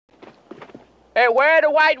Hey, where are the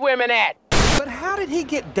white women at? But how did he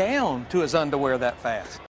get down to his underwear that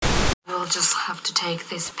fast? We'll just have to take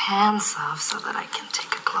these pants off so that I can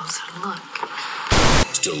take a closer look.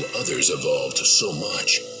 Still others evolved so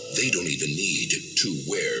much, they don't even need to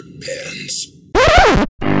wear pants.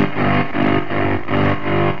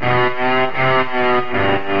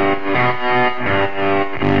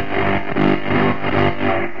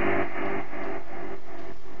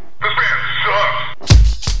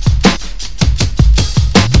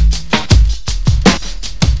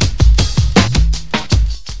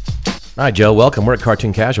 All right, Joe, welcome. We're at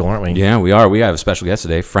Cartoon Casual, aren't we? Yeah, we are. We have a special guest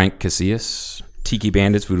today, Frank Casillas, Tiki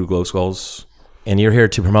Bandits, Voodoo Glow Skulls. And you're here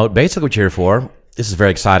to promote basically what you're here for. This is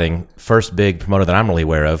very exciting. First big promoter that I'm really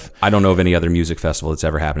aware of. I don't know of any other music festival that's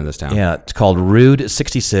ever happened in this town. Yeah, it's called Rude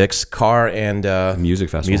 66 Car and Music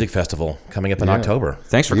Festival. Music Festival coming up in October.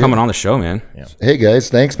 Thanks for coming on the show, man. Yeah. Hey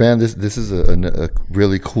guys, thanks, man. This is a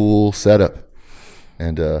really cool setup,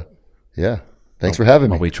 and thanks for having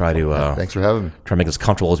me. Well, we try to Thanks for having me. try to make it as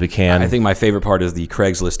comfortable as we can. I think my favorite part is the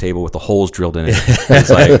Craigslist table with the holes drilled in it. It's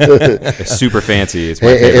like it's super fancy. It's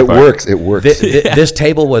my favorite part. Works. It works. This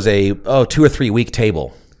table was a 2 or 3 week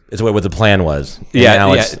table. Is what the plan was. And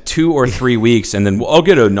now Yeah, it's, 2 or 3 weeks, and then I'll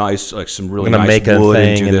get a nice, like some really we're gonna nice make a wood thing and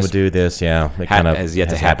and do we'll this. do this. Yeah, it kind of has yet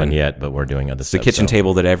to hasn't happen happened yet, but we're doing it. The kitchen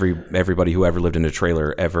table that everybody who ever lived in a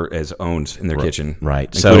trailer ever has owned in their kitchen,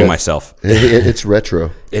 right? Including myself. It's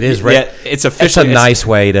retro. It is. Yeah, it's officially It's a nice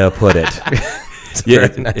way to put it. It's a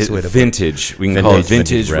very nice way to put it. Vintage. We can call it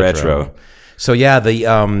vintage retro. So yeah, the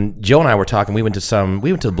Joe and I were talking. We went to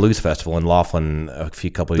the Blues Festival in Laughlin a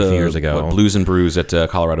few years ago. Blues and Brews at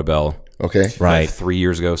Colorado Bell. Okay. Right. Like 3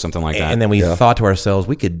 years ago, something like that. And then we thought to ourselves,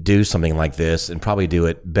 we could do something like this and probably do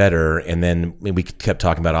it better. And then we kept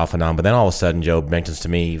talking about it off and on. But then all of a sudden, Joe mentions to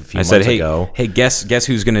me a few months ago. Hey, guess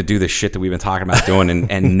who's going to do the shit that we've been talking about doing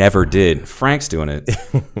and never did? Frank's doing it.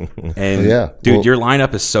 And dude, your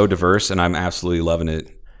lineup is so diverse, and I'm absolutely loving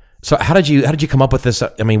it. So how did you come up with this?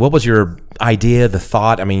 I mean, what was your idea, the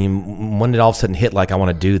thought? I mean, when did all of a sudden hit like I want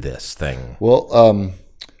to do this thing? Well,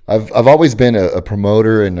 I've always been a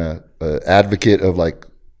promoter and a advocate of like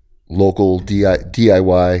local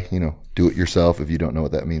DIY, do it yourself if you don't know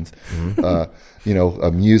what that means.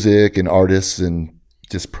 Music and artists and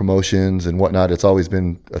just promotions and whatnot. It's always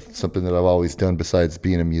been something that I've always done besides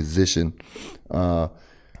being a musician.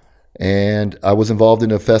 And I was involved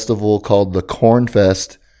in a festival called the Corn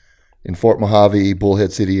Fest in Fort Mojave,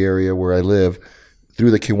 Bullhead City area where I live, through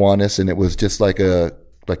the Kiwanis, and it was just like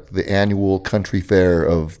the annual country fair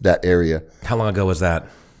of that area. How long ago was that?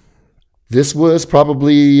 This was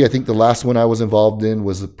probably, I think the last one I was involved in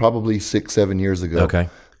was probably 6-7 years ago. Okay.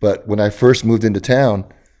 But when I first moved into town,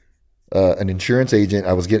 an insurance agent,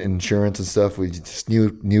 I was getting insurance and stuff. We just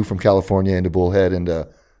knew from California into Bullhead, and the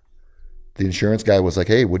insurance guy was like,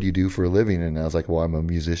 "Hey, what do you do for a living?" And I was like, "Well, I'm a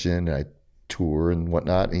musician. I tour and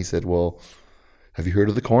whatnot." And he said, "Well, have you heard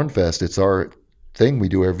of the Corn Fest? It's our thing we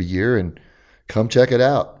do every year, and come check it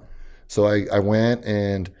out." So I went,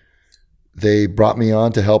 and they brought me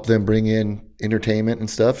on to help them bring in entertainment and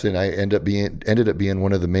stuff, and I ended up being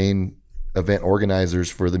one of the main event organizers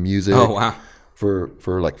for the music. Oh wow!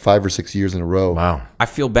 For like 5 or 6 years in a row. Wow! I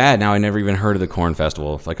feel bad now. I never even heard of the Corn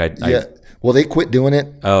Festival. Well, they quit doing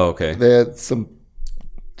it. Oh, okay. They had some.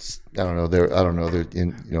 I don't know. They're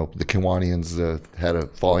in. The Kiwanians had a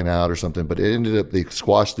falling out or something, but it ended up they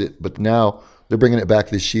squashed it. But now they're bringing it back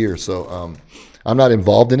this year. So I'm not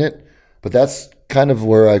involved in it, but that's kind of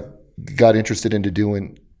where I got interested into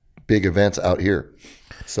doing big events out here.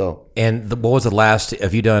 So. And what was the last?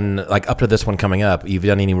 Have you done like up to this one coming up? You've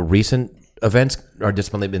done any recent events, or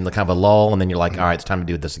just when they've been kind of a lull, and then you're like, all right, it's time to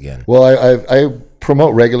do this again? Well, I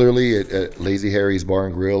promote regularly at Lazy Harry's Bar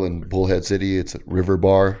and Grill in Bullhead City. It's a river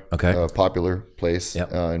bar, popular place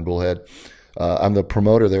in Bullhead. I'm the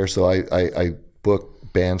promoter there, so I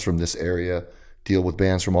book bands from this area, deal with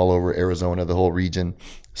bands from all over Arizona, the whole region.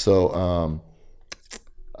 So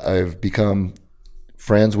I've become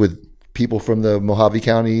friends with people from the Mojave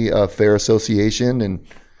County Fair Association, and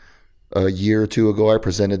a year or two ago, I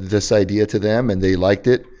presented this idea to them, and they liked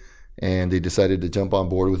it, and they decided to jump on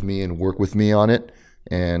board with me and work with me on it.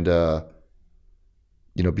 And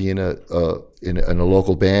being in a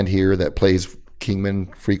local band here that plays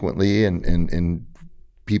Kingman frequently, and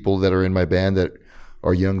people that are in my band that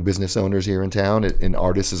are young business owners here in town and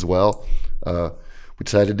artists as well, we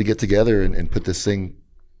decided to get together and put this thing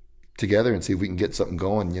together and see if we can get something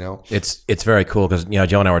going. It's very cool because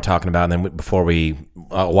Joe and I were talking about, and then before a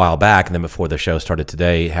while back, and then before the show started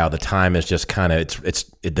today, how the time is just kind of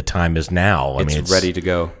the time is now. It's ready to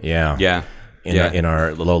go. Yeah. in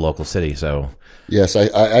our local city. So yes,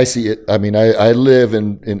 I see it. I mean, I live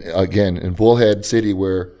in Bullhead City,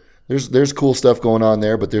 where there's cool stuff going on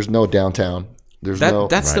there, but there's no downtown.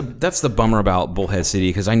 That's the bummer about Bullhead City,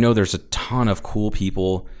 because I know there's a ton of cool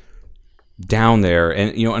people down there,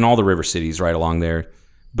 and in all the river cities right along there,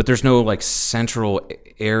 but there's no like central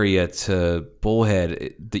area to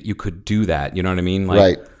Bullhead that you could do that. You know what I mean?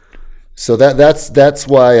 Right. So that's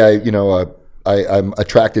why I'm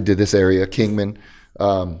attracted to this area, Kingman.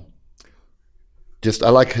 I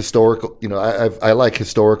like historical. I like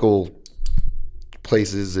historical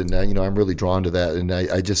places, and I'm really drawn to that, and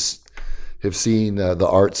I just have seen the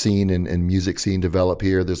art scene and music scene develop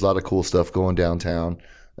here. There's a lot of cool stuff going downtown.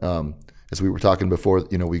 As we were talking before,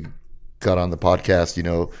 we got on the podcast,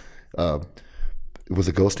 it was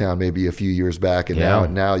a ghost town maybe a few years back, and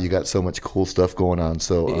now you got so much cool stuff going on.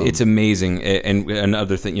 So it's amazing. And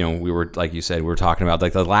another thing, we were, like you said, we were talking about,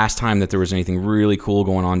 like, the last time that there was anything really cool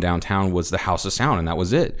going on downtown was the House of Sound, and that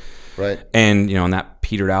was it. Right. And and that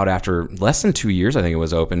petered out after less than 2 years, I think it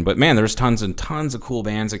was open. But man, there's tons and tons of cool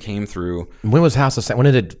bands that came through. When was House of Sound? When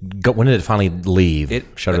did it finally leave?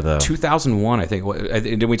 It 2001, I think.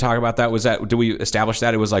 Did we talk about that? Did we establish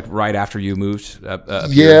that it was like right after you moved up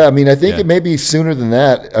here? I mean, I think it may be sooner than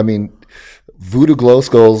that. I mean, Voodoo Glow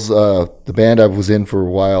Skulls, the band I was in for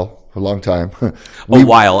a long time. A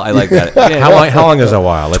while, I like that. How long is a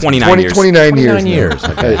while? 29 years. 29 years.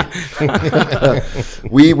 Okay.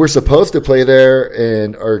 We were supposed to play there,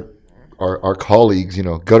 and our colleagues,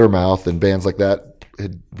 Guttermouth and bands like that,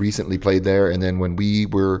 had recently played there. And then when we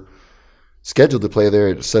were scheduled to play there,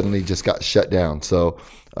 it suddenly just got shut down. So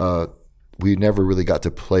we never really got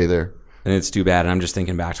to play there. And it's too bad. And I'm just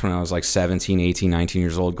thinking back to when I was like 17, 18, 19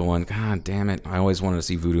 years old, going, God damn it, I always wanted to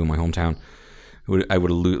see Voodoo in my hometown. I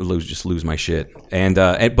would just lose my shit.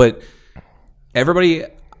 But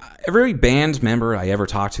every band member I ever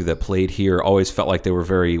talked to that played here always felt like they were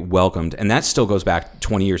very welcomed, and that still goes back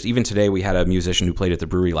 20 years. Even today, we had a musician who played at the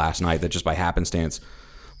brewery last night that just by happenstance,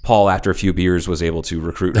 Paul, after a few beers, was able to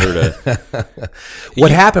recruit her to. What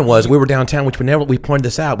happened was we were downtown, which we pointed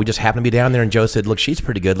this out. We just happened to be down there, and Joe said, "Look, she's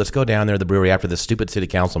pretty good. Let's go down there to the brewery after this stupid city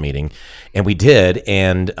council meeting," and we did.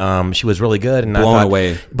 And she was really good, and blown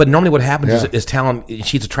away. But normally, what happens is talent.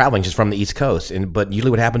 She's traveling. She's from the East Coast, but usually,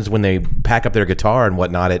 what happens is when they pack up their guitar and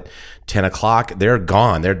whatnot at 10 o'clock, they're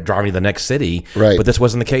gone. They're driving to the next city. Right. But this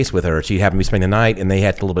wasn't the case with her. She happened to be spending the night, and they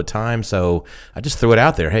had a little bit of time. So I just threw it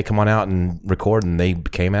out there. Hey, come on out and record. And they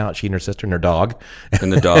came out, she and her sister and her dog.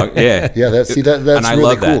 And the dog, yeah. Yeah, that's and I really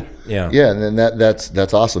love cool. That. Yeah. Yeah, and then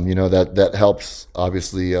that's awesome. That helps,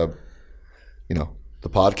 obviously, the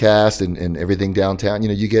podcast and everything downtown.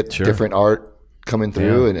 You get different art coming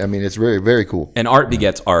through, and I mean, it's very, very cool. And art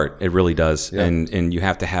begets art. It really does. Yeah. And you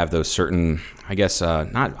have to have those certain, I guess,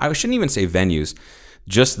 I shouldn't even say venues,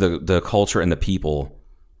 just the culture and the people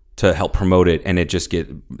to help promote it, and it just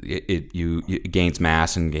it gains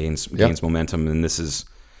mass and gains momentum. And this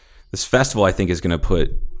festival, I think, is going to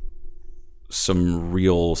put some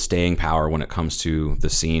real staying power when it comes to the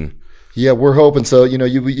scene. Yeah, we're hoping so.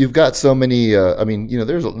 You've got so many. I mean,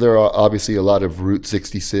 there are obviously a lot of Route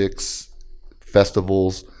 66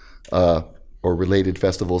 festivals or related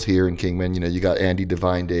festivals here in Kingman. You got Andy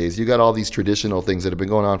Divine Days. You got all these traditional things that have been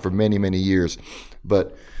going on for many, many years.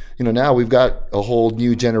 But now we've got a whole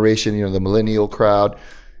new generation. The millennial crowd,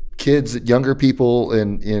 kids, younger people,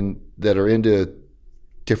 in that are into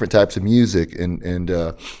different types of music, and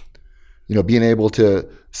being able to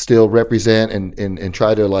still represent and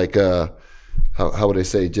try to, like, how would I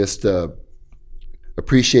say, just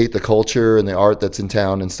appreciate the culture and the art that's in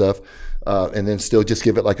town and stuff. And then still just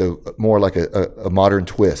give it like a modern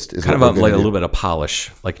twist. Is kind of like a little bit of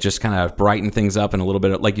polish, like just kind of brighten things up and a little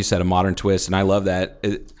bit of, like you said, a modern twist. And I love that,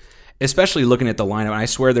 especially looking at the lineup. And I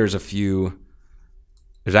swear there's actually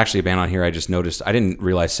a band on here I just noticed. I didn't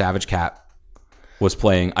realize Savage Cat was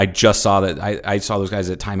playing. I just saw that. I saw those guys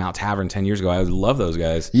at Timeout Tavern 10 years ago. I love those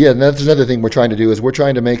guys. Yeah, and that's another thing we're trying to do is we're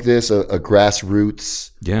trying to make this a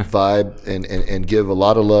grassroots vibe and give a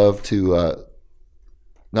lot of love to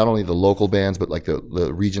not only the local bands, but like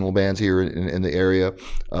the regional bands here in the area.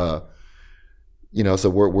 So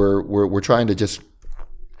we're trying to just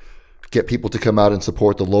get people to come out and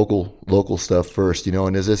support the local stuff first,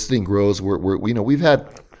 and as this thing grows, we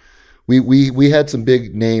had some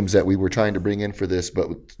big names that we were trying to bring in for this, but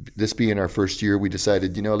this being our first year, we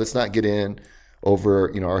decided, let's not get in over,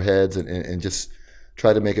 our heads and just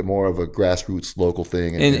try to make it more of a grassroots local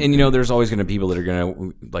thing. And there's always going to be people that are going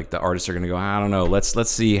to, like, the artists are going to go, I don't know, let's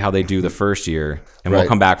see how they do the first year, and we'll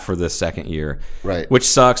come back for the second year. Right. Which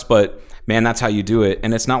sucks, but man, that's how you do it.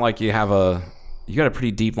 And it's not like you got a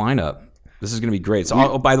pretty deep lineup. This is going to be great.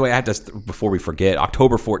 So, by the way, I had to, before we forget,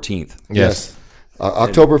 October 14th. Yes.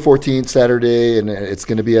 October 14th, Saturday, and it's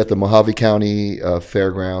going to be at the Mojave County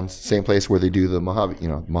Fairgrounds, same place where they do the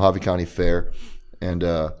Mojave County Fair. And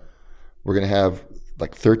we're going to have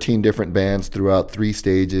like 13 different bands throughout 3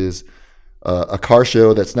 stages. A car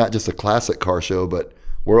show that's not just a classic car show, but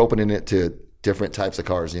we're opening it to different types of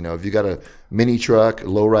cars. If you got a mini truck, a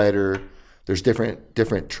lowrider, there's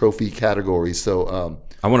different trophy categories. So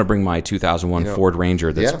I want to bring my 2001 Ford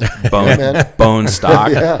Ranger that's Yeah. bone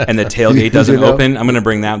stock, Yeah. and the tailgate doesn't open. I'm going to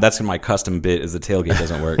bring that. That's my custom bit. Is the tailgate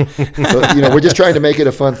doesn't work? So, we're just trying to make it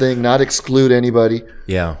a fun thing, not exclude anybody.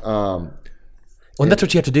 Yeah. Well, that's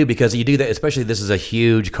what you have to do, because you do that, especially this is a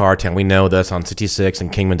huge car town. We know this on 66,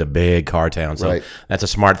 and Kingman's a big car town. So that's a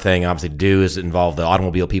smart thing, obviously, to do, is involve the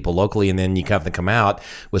automobile people locally, and then you have to come out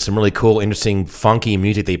with some really cool, interesting, funky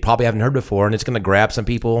music that you probably haven't heard before, and it's going to grab some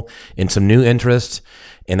people in some new interest.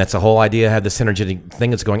 And that's the whole idea, have this synergetic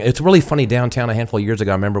thing that's going. It's really funny downtown. A handful of years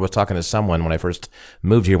ago, I remember I was talking to someone when I first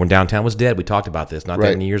moved here, when downtown was dead. We talked about this not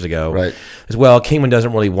that many years ago. Right. As well, Kingman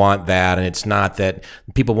doesn't really want that, and it's not that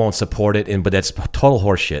people won't support it, but that's total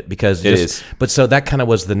horseshit, because it is. But so that kind of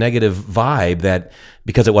was the negative vibe, that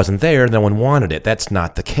because it wasn't there, no one wanted it. That's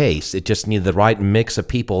not the case. It just needed the right mix of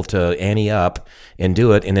people to ante up and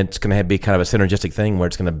do it, and it's going to be kind of a synergistic thing where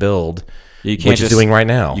it's going to build. You can't which is doing right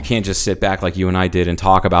now. You can't just sit back like you and I did and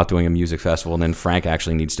talk about doing a music festival, and then Frank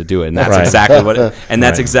actually needs to do it, and that's exactly what. And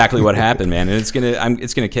that's exactly what happened, man. And it's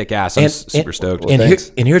gonna kick ass. I'm super stoked. Well,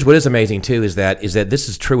 and here's what is amazing too, is that this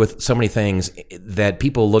is true with so many things, that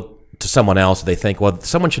people look to someone else. They think, well,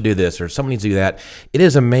 someone should do this or someone needs to do that. It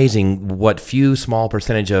is amazing what few small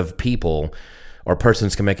percentage of people or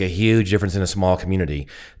persons can make a huge difference in a small community.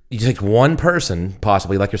 You take one person,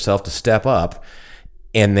 possibly like yourself, to step up,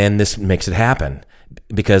 and then this makes it happen,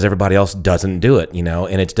 because everybody else doesn't do it,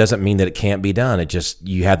 and it doesn't mean that it can't be done. It just,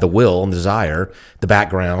 you had the will and desire, the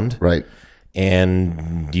background, Right.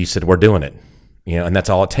 And you said, we're doing it, and that's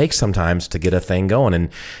all it takes sometimes to get a thing going.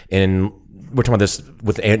 And we're talking about this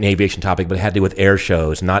with an aviation topic, but it had to do with air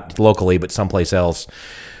shows, not locally, but someplace else,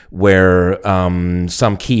 where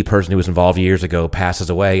some key person who was involved years ago passes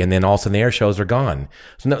away, and then all of a sudden the air shows are gone.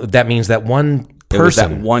 So that means that one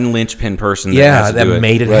person, that one linchpin person that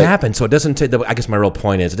made it happen. So it doesn't take, I guess my real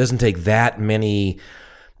point is, it doesn't take that many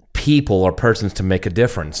people or persons to make a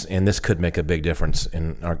difference, and this could make a big difference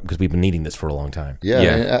because we've been needing this for a long time.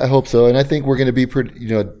 Yeah. I hope so, and I think we're going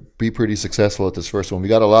to be pretty successful at this first one. We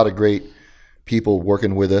got a lot of great people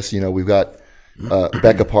working with us. We've got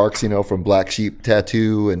Becca Parks, from Black Sheep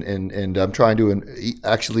Tattoo, and I'm trying to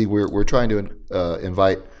we're trying to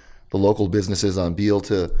invite the local businesses on Beale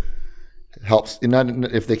to help, not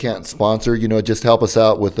if they can't sponsor, just help us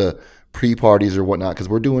out with the pre-parties or whatnot, because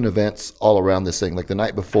we're doing events all around this thing, like the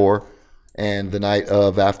night before and the night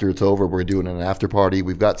of after it's over. We're doing an after party.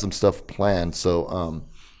 We've got some stuff planned. So,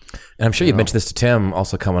 and I'm sure you mentioned this to Tim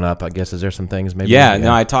also coming up. I guess, is there some things maybe? Yeah,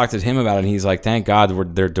 no, I talked to him about it, and he's like, "Thank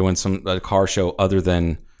God they're doing a car show other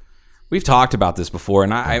than." We've talked about this before,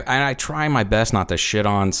 and I try my best not to shit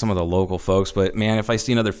on some of the local folks, but man, if I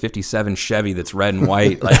see another 57 Chevy that's red and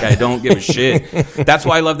white, like, I don't give a shit. That's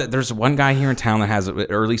why I love that there's one guy here in town that has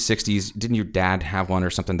early 60s. Didn't your dad have one or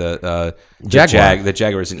something? The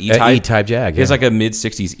Jaguar is an E-Type. E-Type Jag. He has like a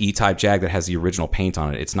mid-60s E-Type Jag that has the original paint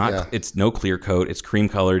on it. It's not. It's no clear coat. It's cream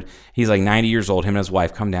colored. He's like 90 years old. Him and his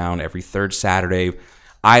wife come down every third Saturday.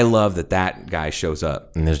 I love that guy shows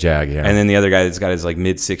up. In his Jag, yeah. And then the other guy that's got his like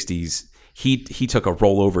mid-60s, he took a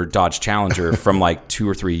rollover Dodge Challenger from like 2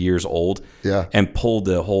 or 3 years old, and pulled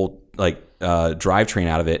the whole like drivetrain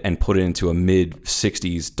out of it and put it into a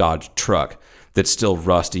mid-60s Dodge truck that's still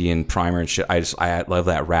rusty and primer and shit. I love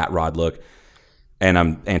that rat rod look, and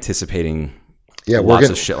I'm anticipating lots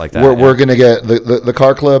of shit like that. We're going to get the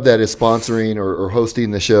car club that is sponsoring or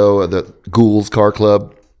hosting the show, the Ghouls Car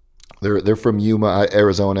Club. They're from Yuma,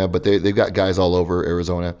 Arizona, but they've got guys all over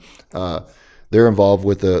Arizona. They're involved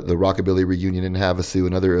with the Rockabilly Reunion in Havasu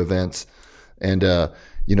and other events, and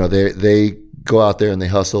they go out there and they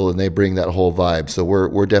hustle and they bring that whole vibe. So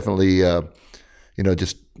we're definitely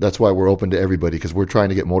just that's why we're open to everybody, because we're trying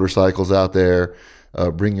to get motorcycles out there.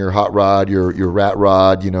 Bring your hot rod, your rat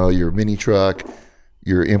rod, your mini truck,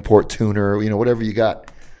 your import tuner, whatever you got.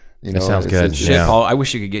 That sounds good. Shit, Paul, I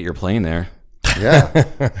wish you could get your plane there. Yeah.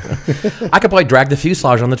 I could probably drag the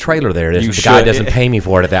fuselage on the trailer there. The guy doesn't pay me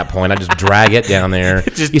for it at that point. I just drag it down there.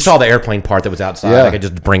 You saw the airplane part that was outside. I could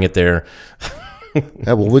just bring it there.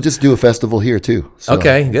 Yeah, well, we'll just do a festival here too. So.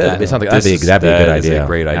 Okay, good. It sounds like that'd be a good idea. A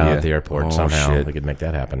great idea. At the airport somehow we could make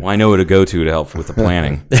that happen. Well, I know who to go to help with the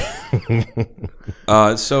planning.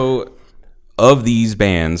 So of these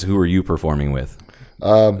bands, who are you performing with?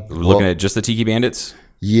 Looking at just the Tiki Bandits?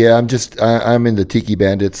 Yeah, I'm in the Tiki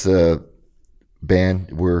Bandits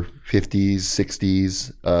band. We're 50s,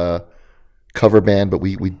 60s cover band, but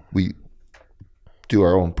we do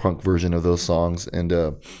our own punk version of those songs, and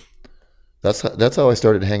that's how I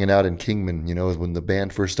started hanging out in Kingman. You know, when the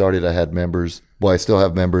band first started, I had members. Well, I still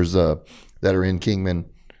have members that are in Kingman,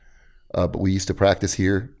 but we used to practice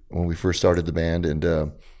here when we first started the band,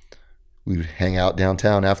 and we'd hang out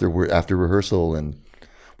downtown after rehearsal, and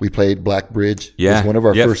we played Black Bridge. Yeah, it was one of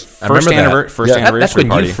our first anniversary That's when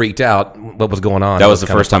party. you freaked out. What was going on? That was the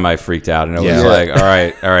first time I freaked out, and it was like, all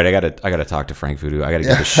right, I gotta talk to Frank Voodoo. I gotta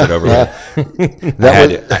get this shit over with.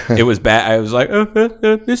 It was bad. I was like,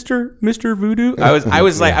 Mr. Voodoo. I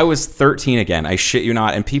was 13 again. I shit you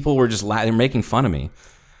not, and people were just they're making fun of me.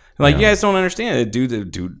 Like, you guys don't understand.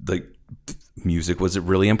 Dude, like, music was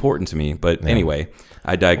really important to me. But anyway,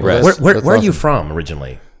 I digress. Where are you from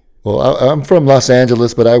originally? Well, I'm from Los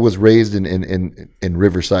Angeles, but I was raised in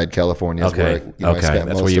Riverside, California. Okay,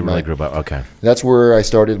 that's where you really grew up. Okay, that's where I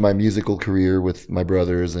started my musical career with my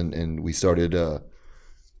brothers, and we started,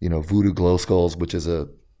 Voodoo Glow Skulls, which is a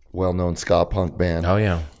well-known ska punk band. Oh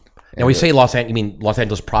yeah. Now we say Los Angeles. You mean Los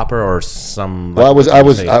Angeles proper, or some? Well,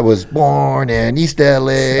 I was born in East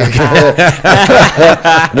LA.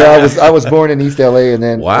 No, I was born in East LA, and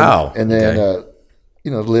then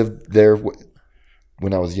lived there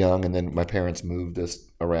when I was young, and then my parents moved us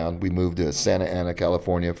around. We moved to Santa Ana,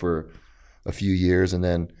 California for a few years, and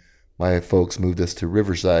then my folks moved us to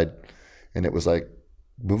Riverside, and it was like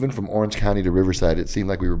moving from Orange County to Riverside. It seemed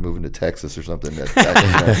like we were moving to Texas or something. This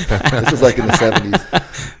was like in the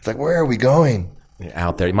 70s. It's like, where are we going?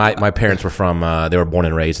 Out there. My parents were from, they were born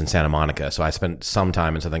and raised in Santa Monica, so I spent some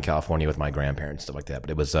time in Southern California with my grandparents, stuff like that, but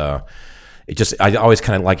it was... I always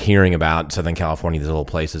kind of like hearing about Southern California, these little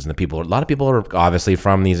places, and a lot of people are obviously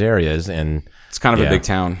from these areas, and it's kind of a big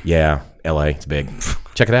town. Yeah, LA, it's big.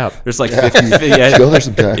 Check it out. There's like 50. Go there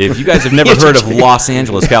sometime. If you guys have never heard of Los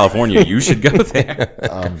Angeles, California, you should go there.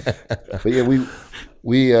 But yeah,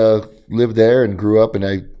 we lived there and grew up,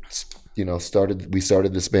 and we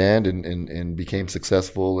started this band and became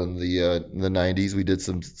successful in the 90s. We did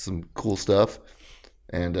some cool stuff,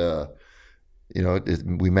 and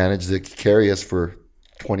we managed to carry us for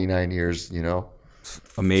 29 years,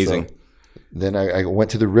 Amazing. So then I went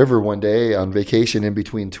to the river one day on vacation in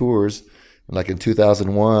between tours, like in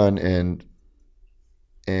 2001, and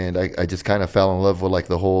I just kind of fell in love with like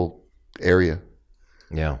the whole area.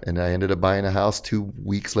 Yeah. And I ended up buying a house 2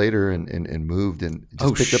 weeks later and moved and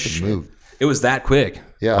just picked up and moved. It was that quick.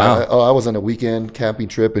 Yeah. Wow. I was on a weekend camping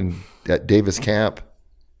trip at Davis Camp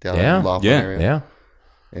down in Laughlin area. Yeah.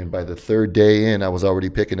 And by the third day in, I was already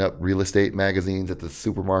picking up real estate magazines at the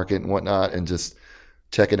supermarket and whatnot, and just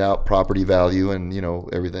checking out property value and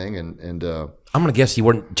everything. And I'm gonna guess you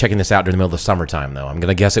weren't checking this out during the middle of the summertime, though. I'm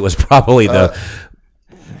gonna guess it was probably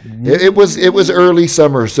It was early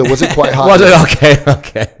summer, so it wasn't quite hot. Was it?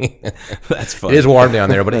 Okay. That's funny. It is warm down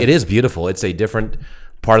there, but it is beautiful. It's a different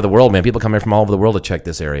part of the world, man. People come here from all over the world to check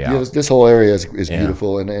this area out. Yeah, this whole area is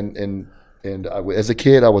beautiful, and as a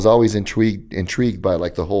kid, I was always intrigued by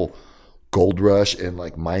like the whole gold rush and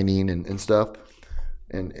like mining and stuff,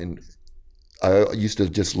 and I used to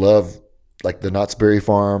just love like the Knott's Berry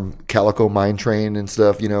Farm, Calico Mine Train and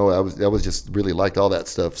stuff. I was just really liked all that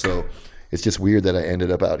stuff. So it's just weird that I ended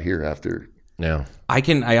up out here after. Yeah,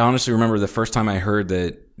 I honestly remember the first time I heard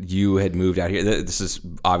that you had moved out here. This is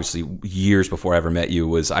obviously years before I ever met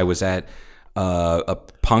you. I was at a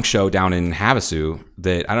punk show down in Havasu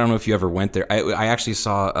that I don't know if you ever went there. I actually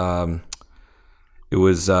saw it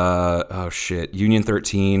was Union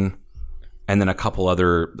 13, and then a couple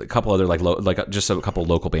other just a couple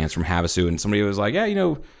local bands from Havasu, and somebody was like,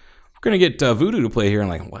 we're gonna get Voodoo to play here.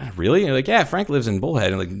 And I'm like, what, really? And they're like, yeah, Frank lives in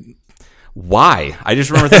Bullhead. And I'm like, why? I just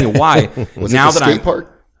remember thinking, why? Was now it the skate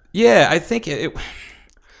park? Yeah, I think it.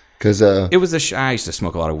 Because it was I used to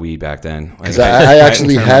smoke a lot of weed back then. Because I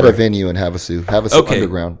actually had a venue in Havasu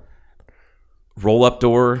Underground. Roll up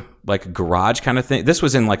door, like a garage kind of thing. This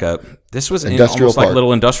was in industrial almost like a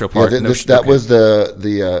little industrial park. Yeah, that was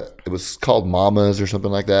the it was called Mama's or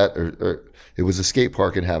something like that, or it was a skate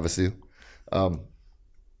park in Havasu.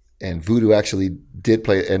 And Voodoo actually did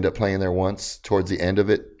end up playing there once towards the end of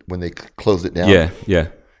it when they closed it down. Yeah.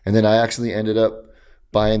 And then I actually ended up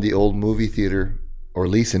buying the old movie theater or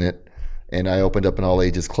leasing it, and I opened up an all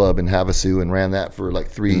ages club in Havasu and ran that for like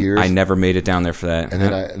 3 years. I never made it down there for that. And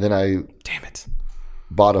then I damn it,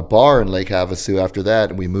 bought a bar in Lake Havasu after that,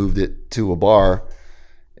 and we moved it to a bar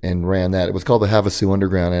and ran that. It was called the Havasu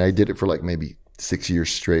Underground, and I did it for like maybe 6 years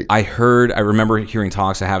straight. I remember hearing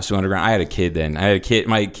talks of Havasu Underground. I had a kid then.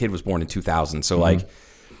 My kid was born in 2000. So like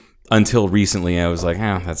until recently, I was like,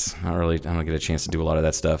 that's not really, I don't get a chance to do a lot of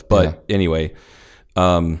that stuff. But anyway,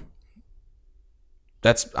 I'm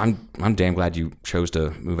damn glad you chose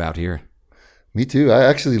to move out here. Me too. I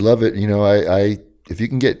actually love it. I if you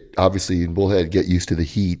can get, obviously in Bullhead, get used to the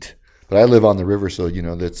heat. But I live on the river, so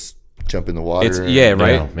that's jump in the water. It's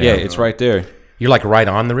it's right there. You're like right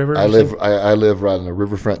on the river? I live right on the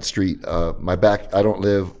riverfront street. I don't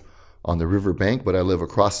live on the river bank, but I live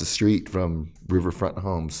across the street from riverfront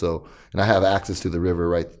homes. So, and I have access to the river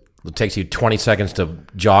right. It takes you 20 seconds to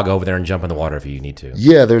jog over there and jump in the water if you need to.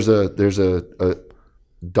 Yeah, there's a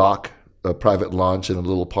dock, a private launch, and a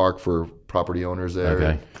little park for property owners there.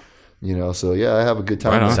 Okay. So yeah, I have a good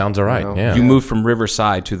time. Right, sounds all right. Yeah. You moved from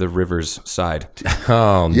Riverside to the river's side.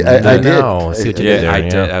 Oh, yeah, I did. See what you did there. I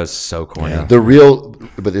did. That was so corny. Yeah.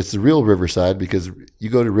 But it's the real Riverside, because you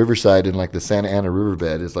go to Riverside and like the Santa Ana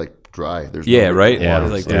riverbed is like dry. There's no right. water, Yeah,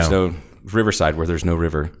 like there's no Riverside where there's no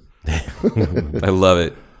river. I love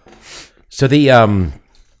it. So you've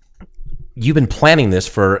been planning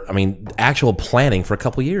this actual planning for a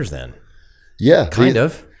couple years then. Yeah, kind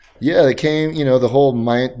of. Yeah, it came, the whole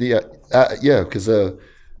mind, because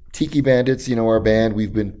Tiki Bandits, our band,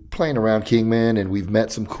 we've been playing around Kingman, and we've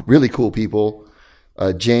met some really cool people.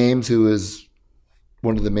 James, who is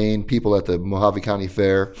one of the main people at the Mojave County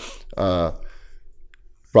Fair, brought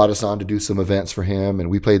us on to do some events for him,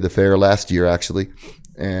 and we played the fair last year, actually.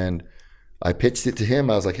 And I pitched it to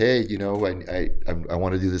him. I was like, hey, I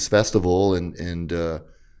want to do this festival, and I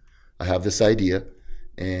have this idea.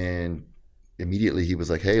 And immediately he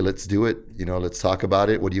was like, hey, let's do it. Let's talk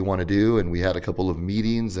about it. What do you want to do? And we had a couple of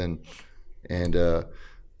meetings and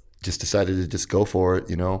just decided to just go for it,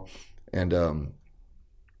 And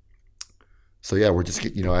so yeah, we're just,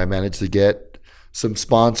 I managed to get some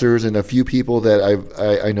sponsors and a few people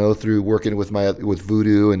that I know through working with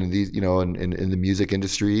Voodoo and these, in the music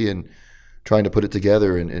industry and trying to put it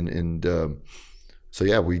together. And so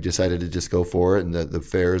yeah, we decided to just go for it. And the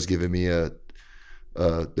fair is giving me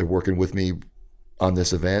they're working with me on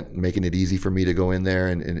this event, making it easy for me to go in there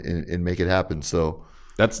and make it happen. So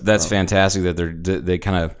that's fantastic that they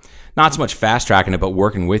kind of not so much fast tracking it, but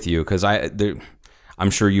working with you, because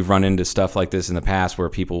I'm sure you've run into stuff like this in the past where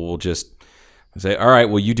people will just say, all right,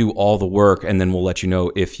 well, you do all the work and then we'll let you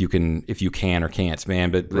know if you can or can't,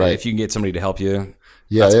 man. But if you can get somebody to help you,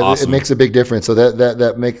 that's awesome. It makes a big difference. So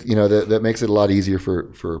that makes it a lot easier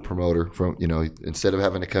for a promoter, from instead of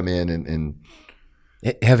having to come in and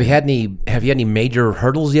Have you had any major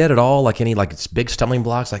hurdles yet at all? Like any big stumbling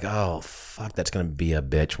blocks? Like, oh fuck, that's gonna be a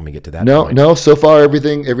bitch when we get to that point. No. So far,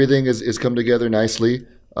 everything is come together nicely.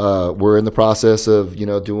 We're in the process of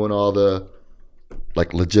doing all the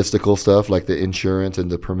logistical stuff, like the insurance and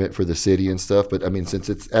the permit for the city and stuff. But I mean, since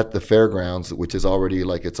it's at the fairgrounds, which is already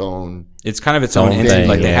its own, it's kind of its own entity.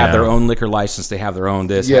 Like they have their own liquor license, they have their own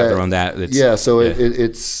this, have their own that.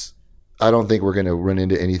 It's. I don't think we're gonna run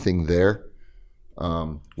into anything there.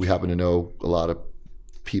 We happen to know a lot of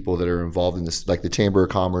people that are involved in this. Like the Chamber of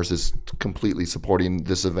Commerce is completely supporting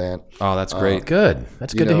this event. Oh, that's great. Good.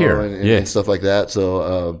 That's good to hear. And stuff like that.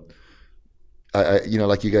 So, I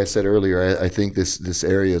like you guys said earlier, I think this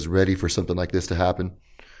area is ready for something like this to happen.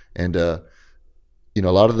 And, a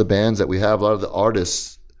lot of the bands that we have, a lot of the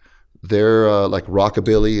artists, they're like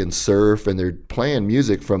rockabilly and surf, and they're playing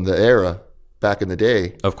music from the era back in the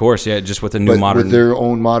day. Of course, yeah, just with the new modern, with their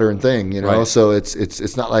own modern thing, Right. So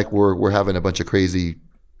it's not like we're having a bunch of crazy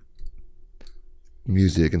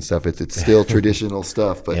music and stuff. It's still traditional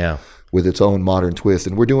stuff, but with its own modern twist.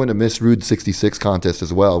 And we're doing a Miss Rude 66 contest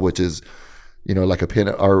as well, which is like a pin.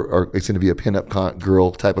 It's going to be a pinup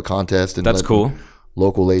girl type of contest, and that's cool.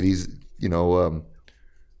 Local ladies,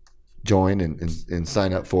 join and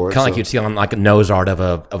sign up for it. Kind of like you'd see on like a nose art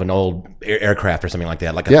of an old aircraft or something like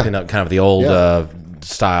that, like a pinup, kind of the old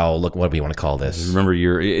style look. What do you want to call this? Remember,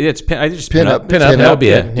 it's pinup. That would be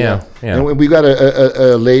it. Yeah. And we got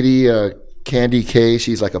a lady, Candy K.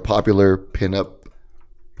 She's like a popular pinup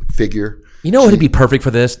figure. You know what would be perfect for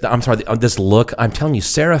this? I'm sorry, this look. I'm telling you,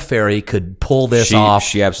 Sarah Ferry could pull this off.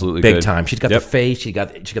 She absolutely big could. time. She's got the face. She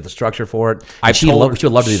got the structure for it. She would love to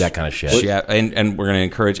do that kind of shit. Yeah, and we're going to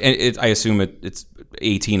encourage. And I assume it's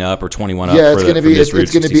 18 up or 21 up. Yeah, it's going to be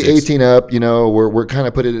 18 up. We're kind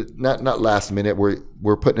of putting it not last minute.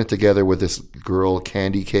 We're putting it together with this girl,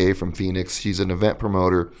 Candy K from Phoenix. She's an event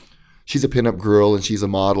promoter. She's a pinup girl and she's a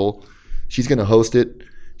model. She's going to host it.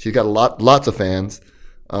 She's got lots of fans.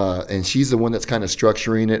 And she's the one that's kind of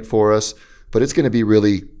structuring it for us. But it's going to be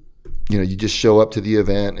really, you just show up to the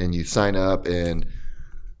event and you sign up, and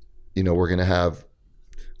we're going to have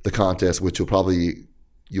the contest, which you'll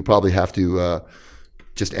probably have to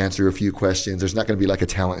just answer a few questions. There's not going to be like a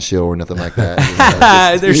talent show or nothing like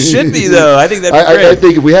that. There should be, though. I think that'd be great. I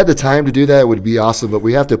think if we had the time to do that, it would be awesome. But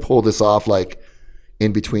we have to pull this off like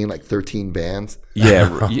in between like 13 bands. Yeah,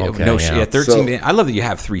 Okay, no yeah. shit. Yeah, 13 bands. I love that you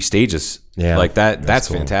have 3 stages. Yeah, like that. That's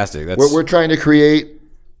cool. fantastic. We're trying to create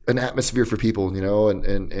an atmosphere for people,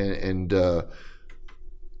 and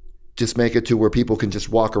just make it to where people can just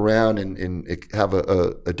walk around and have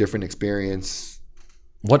a different experience.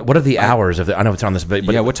 What are the hours of the? I know it's on this, but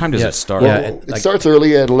what time does it start? Yeah, It starts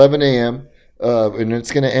early at 11 a.m. And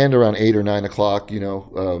it's going to end around 8 or 9 o'clock.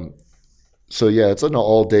 So yeah, it's an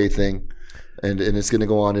all day thing, and it's going to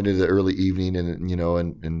go on into the early evening, and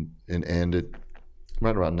end at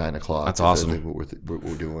right around 9 o'clock. That's awesome. What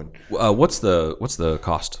we're doing. What's the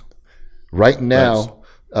cost? Right now,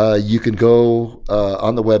 you can go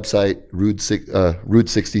on the website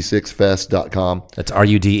rude66fest.com. That's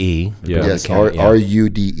RUDE. Yeah. Yes,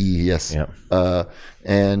 RUDE. Yes. Yeah.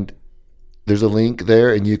 And there's a link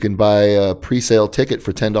there, and you can buy a pre-sale ticket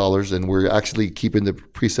for $10. And we're actually keeping the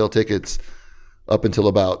pre-sale tickets up until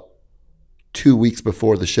about 2 weeks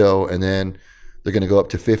before the show, and then they're going to go up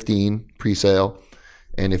to 15 pre-sale.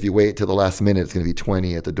 And if you wait till the last minute, it's going to be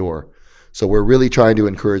 20 at the door. So we're really trying to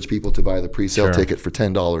encourage people to buy the pre-sale ticket for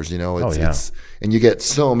 $10. It's and you get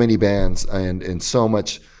so many bands and so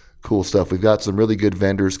much cool stuff. We've got some really good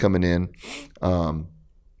vendors coming in, a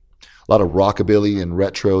lot of rockabilly and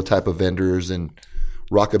retro type of vendors and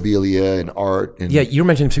rockabilia and art. And Yeah, you were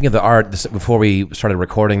mentioning, speaking of the art, before we started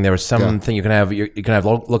recording, there was something you can have. You can have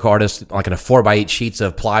local artists like in a 4x8 sheets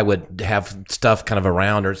of plywood have stuff kind of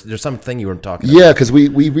around, or there's something you were talking about. Yeah, because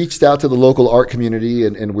we reached out to the local art community,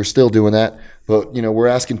 and we're still doing that. But we're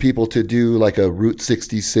asking people to do like a Route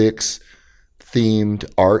 66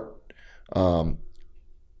 themed art,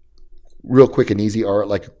 real quick and easy art,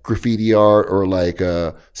 like graffiti art or like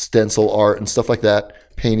stencil art and stuff like that.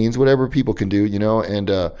 Paintings, whatever people can do, and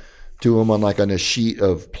do them on a sheet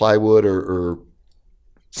of plywood or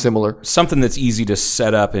similar. Something that's easy to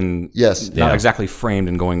set up and not exactly framed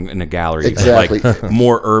and going in a gallery. Exactly. Like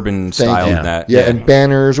more urban style than that. Yeah, and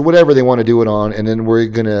banners or whatever they want to do it on, and then we're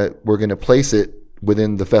gonna place it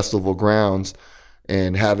within the festival grounds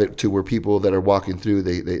and have it to where people that are walking through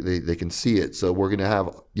they can see it. So we're gonna have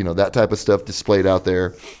that type of stuff displayed out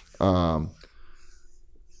there.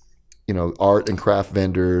 Art and craft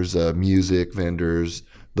vendors, music vendors.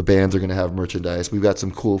 The bands are going to have merchandise. We've got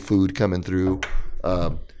some cool food coming through.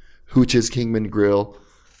 Hooch's Kingman Grill,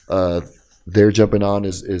 they're jumping on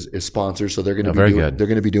as sponsors, so they're going to they're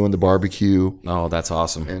going to be doing the barbecue. Oh, that's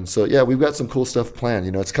awesome! And so yeah, we've got some cool stuff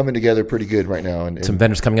planned. It's coming together pretty good right now. And some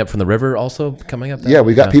vendors coming up from the river also coming up. Yeah,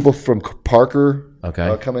 we got people from Parker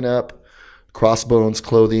coming up, Crossbones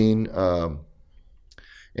Clothing.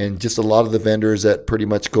 And just a lot of the vendors that pretty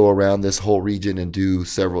much go around this whole region and do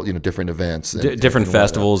several, different events, different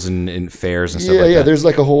festivals and fairs and stuff like that. Yeah, there's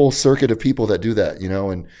like a whole circuit of people that do that,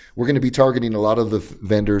 and we're going to be targeting a lot of the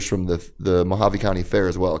vendors from the Mojave County Fair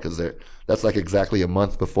as well, because that's like exactly a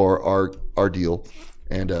month before our deal,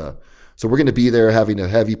 and so we're going to be there having a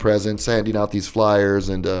heavy presence, handing out these flyers,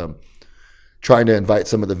 and trying to invite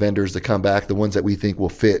some of the vendors to come back, the ones that we think will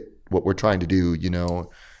fit what we're trying to do,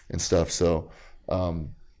 and stuff. So.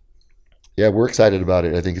 Yeah, we're excited about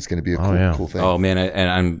it. I think it's going to be a cool thing. Oh man,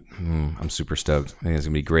 I'm super stoked. I think it's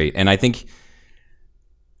going to be great, and I think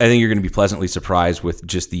you're going to be pleasantly surprised with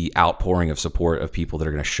just the outpouring of support of people that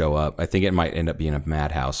are going to show up. I think it might end up being a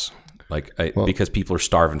madhouse, because people are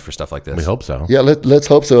starving for stuff like this. We hope so. Yeah, let's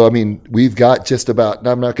hope so. I mean, we've got just about.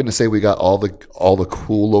 I'm not going to say we got all the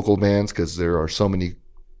cool local bands, because there are so many.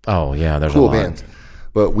 Oh yeah, there's cool a lot. Bands.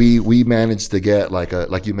 But we managed to get like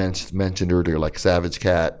you mentioned earlier, like Savage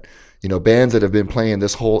Cat. Bands that have been playing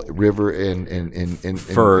this whole river and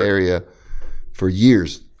area for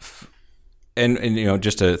years. And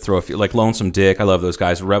just to throw a few, like Lonesome Dick, I love those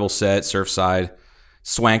guys. Rebel Set, Surfside,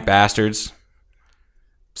 Swank Bastards,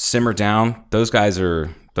 Simmer Down. Those guys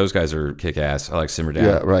are kick ass. I like Simmer Down.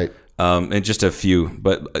 Yeah, right. And just a few,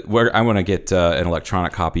 but I want to get an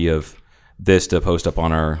electronic copy of this to post up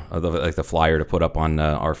on our the flyer to put up on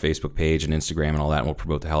our Facebook page and Instagram and all that, and we'll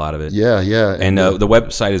promote the hell out of it. Yeah. And the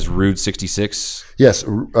website is Rude66. Yes,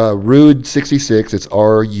 Rude66. It's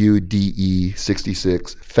RUDE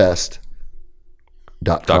 66 fest.com.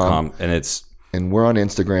 And we're on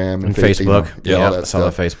Instagram and Facebook. All that it's on the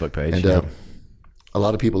Facebook page. And a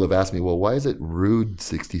lot of people have asked me, well, why is it Rude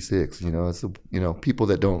 66? It's people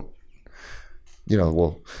that don't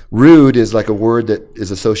rude is like a word that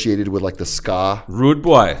is associated with like the ska. Rude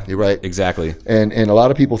boy. You're right. Exactly. And a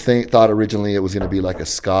lot of people thought originally it was going to be like a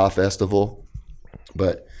ska festival,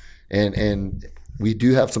 but and we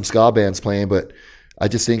do have some ska bands playing, but I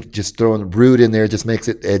just think just throwing rude in there just makes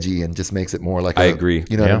it edgy and just makes it more like I agree.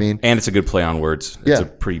 You know what I mean? And it's a good play on words. It's Yeah. a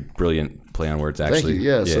pretty brilliant play on words, actually. Thank you.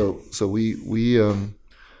 Yeah. So we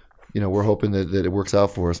we're hoping that it works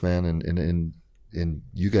out for us, man. And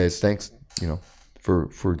you guys, thanks,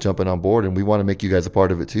 for jumping on board, and we want to make you guys a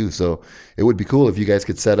part of it too. So it would be cool if you guys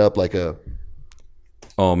could set up like a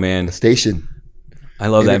station. I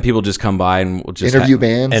love that. And people just come by and we'll just interview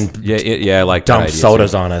bands and I like dump that idea,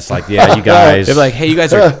 sodas on us. Like, yeah, you guys. They're like, hey, you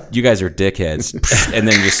guys are dickheads, and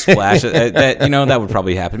then just splash it. That would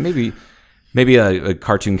probably happen. Maybe a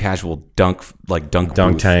cartoon casual dunk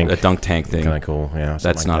tank, a dunk tank thing. Kind of cool. Yeah,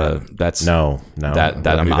 that's not like a that's no.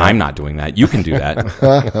 I'm not doing that. You can do that.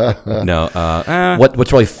 No.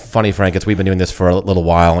 What's really funny, Frank, is we've been doing this for a little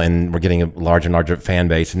while, and we're getting a larger and larger fan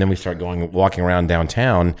base, and then we start walking around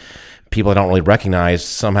downtown. People that don't really recognize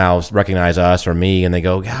us or me, and they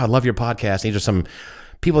go, "Yeah, I love your podcast." These are some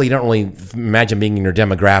people you don't really imagine being in your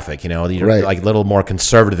demographic. You're right. Like a little more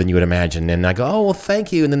conservative than you would imagine. And I go, "Oh, well,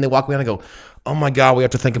 thank you." And then they walk away, and I go, "Oh my God, we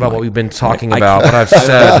have to think about what we've been talking about, what I've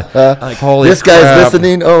said." Holy this crap. guy's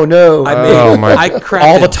listening. Oh no! I cracked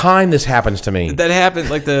all the time. This happens to me. That happened.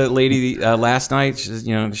 Like the lady last night.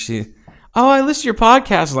 Oh, I listened to your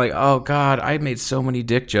podcast. I'm like, oh God, I made so many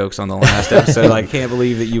dick jokes on the last episode. I can't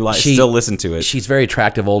believe that you still listen to it. She's a very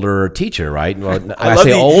attractive older teacher, right? Well, I love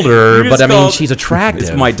say older, but I mean she's attractive.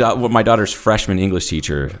 It's my daughter's freshman English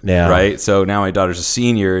teacher, right? So now my daughter's a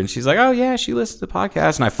senior, and she's like, oh yeah, she listens to the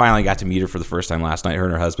podcast, and I finally got to meet her for the first time last night. Her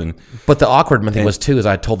and her husband. But the awkward thing was too is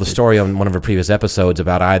I told the story on one of her previous episodes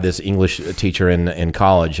about I had this English teacher in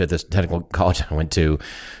college at this technical college I went to,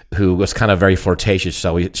 who was kind of very flirtatious,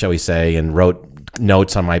 shall we say, and wrote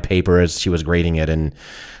notes on my paper as she was grading it, and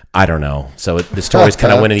I don't know. So the stories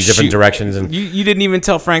kind of went in these different directions. And you didn't even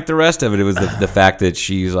tell Frank the rest of it. It was the fact that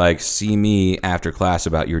she's like, see me after class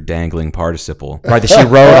about your dangling participle. Right, that she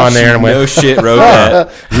wrote on there and went, no shit, wrote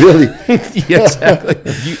that. Really? Yeah, exactly.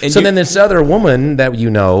 Then this other woman that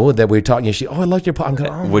that we were talking to, I loved your podcast.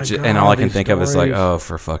 Oh my God, and all I can think of is like, oh,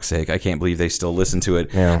 for fuck's sake, I can't believe they still listen to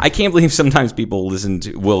it. Yeah. I can't believe sometimes people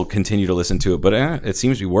will continue to listen to it, but it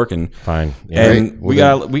seems to be working fine. Yeah. And we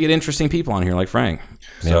get interesting people on here like Frank.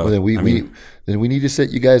 So, then we need to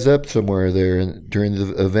set you guys up somewhere there during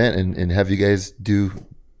the event and have you guys do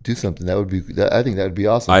something. I think that would be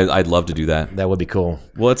awesome. I'd love to do that. That would be cool.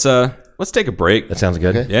 Well, let's take a break. That sounds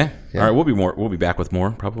good. Okay. Yeah. All right. We'll be back with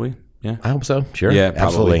more probably. Yeah. I hope so. Sure. Yeah.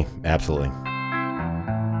 Probably. Absolutely.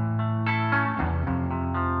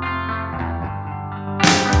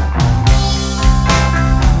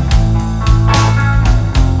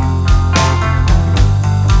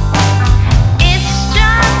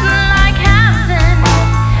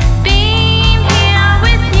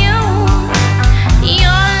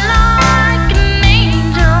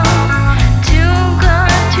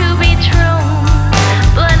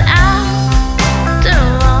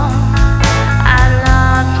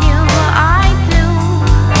 I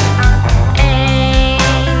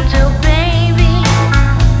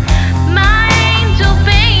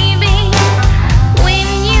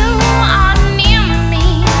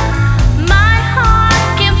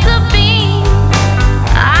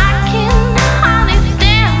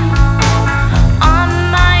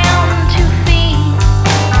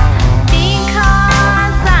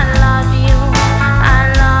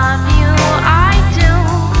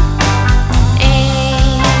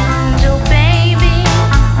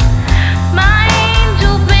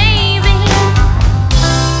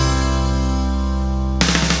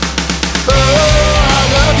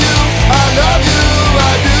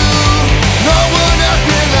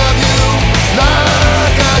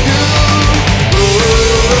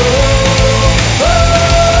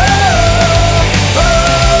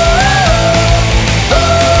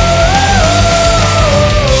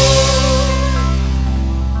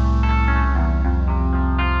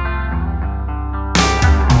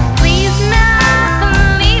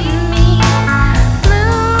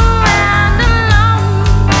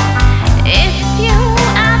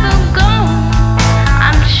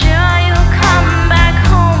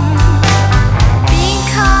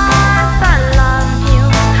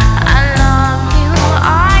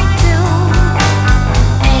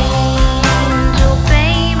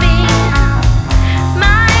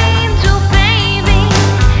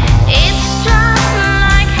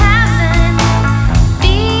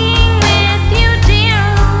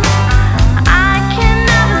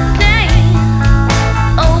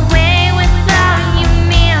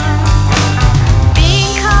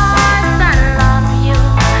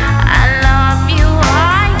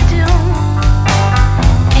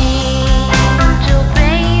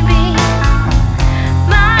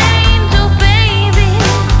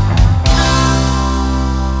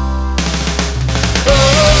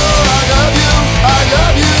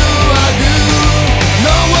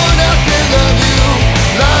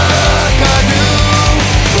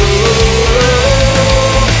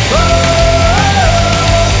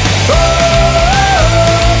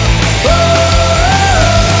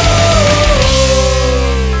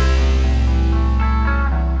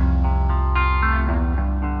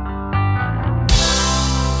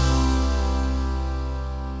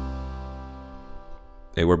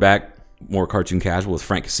back more cartoon casual with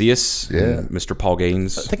Frank Casillas and Mr. Paul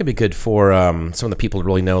Gaines. I think it'd be good for some of the people to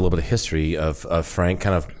really know a little bit of history of Frank,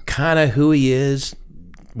 kind of who he is,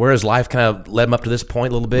 where his life kind of led him up to this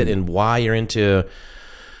point a little bit, and why you're into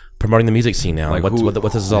promoting the music scene now. Like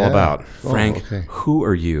what this is all about. Frank, who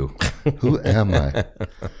are you? Who am I?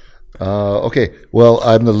 Okay, well,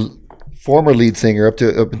 I'm the former lead singer. Up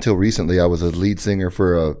until recently, I was a lead singer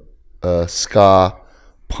for a ska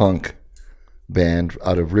punk band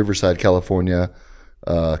out of Riverside, California,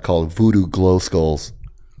 called Voodoo Glow Skulls.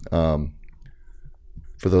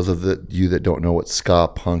 For those of you that don't know what ska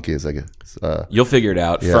punk is, I guess you'll figure it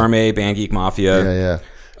out. Yeah. Ferme, Band Geek Mafia.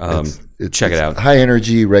 Yeah. Check it out. High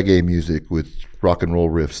energy reggae music with rock and roll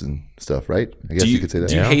riffs and stuff, right? I guess you could say that.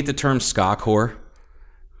 Do you hate the term ska core?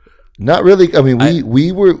 Not really. I mean,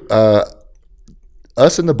 we were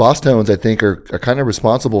us and the Boss Tones, I think, are kind of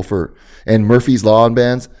responsible for, and Murphy's Law and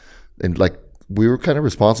bands, and like we were kind of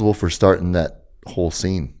responsible for starting that whole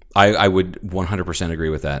scene. I would 100% agree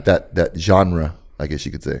with that. That genre, I guess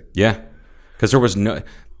you could say. Yeah, because there was no.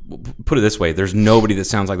 Put it this way: there's nobody that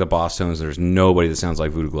sounds like the Boss Tones. There's nobody that sounds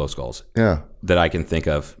like Voodoo Glow Skulls. Yeah, that I can think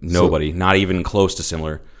of. Nobody, not even close to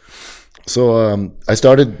similar. So I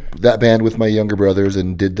started that band with my younger brothers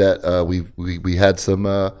and did that. We had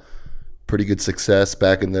some pretty good success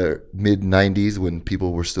back in the mid '90s when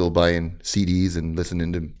people were still buying CDs and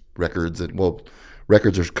listening to records. And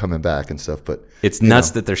records are coming back and stuff. But it's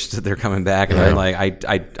nuts that they're coming back. And they're like,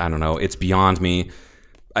 I don't know. It's beyond me.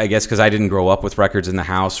 I guess because I didn't grow up with records in the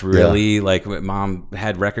house, really. Yeah. Like, Mom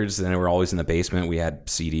had records, and they were always in the basement. We had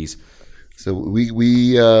CDs. So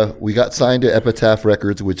we got signed to Epitaph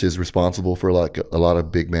Records, which is responsible for like a lot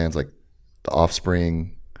of big bands like The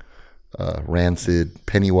Offspring, Rancid,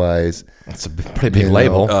 Pennywise. That's a pretty big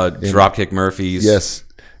label. Dropkick Murphys. Yes,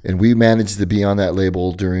 and we managed to be on that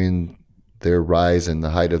label during their rise and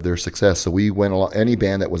the height of their success. So we went along. Any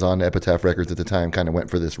band that was on Epitaph Records at the time kind of went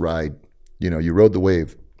for this ride. You rode the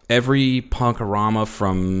wave. Every Punk-a-rama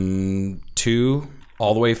from 2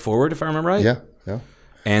 all the way forward, if I remember right. Yeah.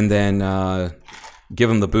 And then Give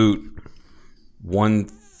Them the Boot.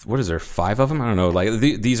 What is there? 5 of them? I don't know. Like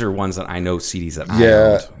these are ones that I know CDs that I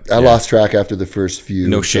owned. I lost track after the first few.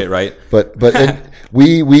 No shit, right? But and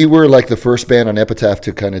we were like the first band on Epitaph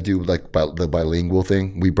to kind of do like the bilingual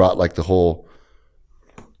thing. We brought like the whole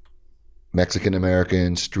Mexican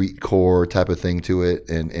American street core type of thing to it,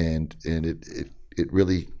 and it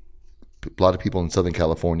really, a lot of people in Southern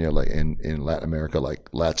California, like in Latin America, like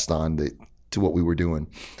latched on to what we were doing.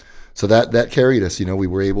 So that carried us. We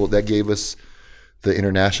were able, that gave us the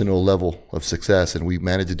international level of success, and we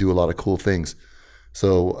managed to do a lot of cool things.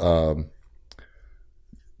 So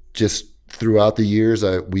just throughout the years,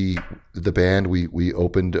 the band we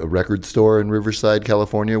opened a record store in Riverside,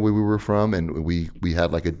 California, where we were from, and we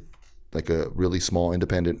had like a really small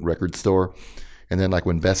independent record store. And then like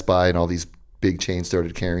when Best Buy and all these big chains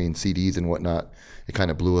started carrying CDs and whatnot, it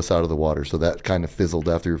kind of blew us out of the water. So that kind of fizzled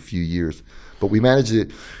after a few years. But we managed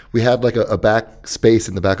it. We had like a back space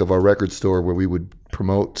in the back of our record store where we would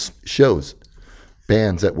promote shows,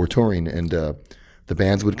 bands that were touring, and the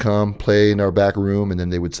bands would come play in our back room, and then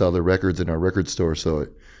they would sell their records in our record store. So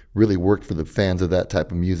it really worked for the fans of that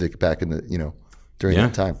type of music back in the during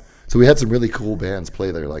that time. So we had some really cool bands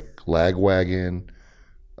play there, like Lagwagon,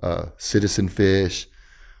 Citizen Fish,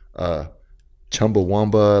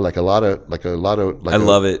 Chumbawamba, like a lot of I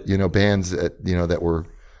love it. Bands that were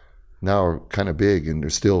now are kind of big and they're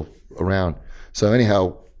still around. So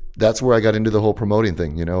anyhow, that's where I got into the whole promoting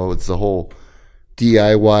thing. It's the whole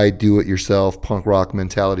DIY, do-it-yourself punk rock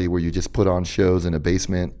mentality where you just put on shows in a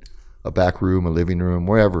basement, a back room, a living room,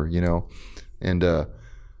 wherever, and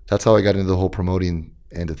that's how I got into the whole promoting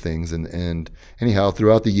end of things. And anyhow,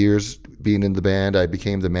 throughout the years being in the band, I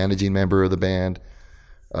became the managing member of the band,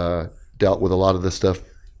 dealt with a lot of the stuff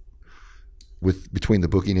between the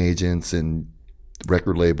booking agents and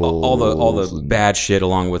record labels, all the bad shit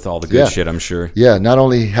along with all the good shit, I'm sure. Yeah, not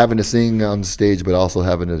only having to sing on stage, but also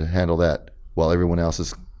having to handle that while everyone else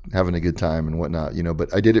is having a good time and whatnot.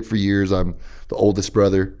 But I did it for years. I'm the oldest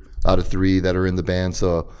brother out of 3 that are in the band,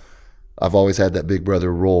 so I've always had that big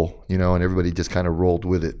brother role, and everybody just kind of rolled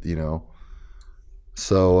with it,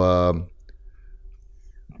 So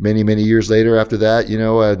many, many years later after that,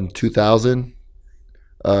 in 2000,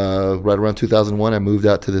 right around 2001, I moved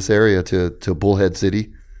out to this area, to Bullhead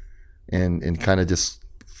City, and kind of just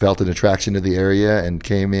felt an attraction to the area and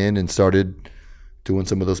came in and started doing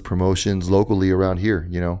some of those promotions locally around here,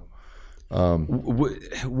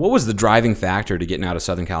 What was the driving factor to getting out of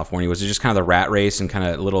Southern California? Was it just kind of the rat race and kind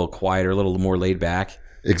of a little quieter, a little more laid back?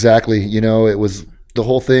 Exactly. It was the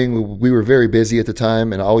whole thing, we were very busy at the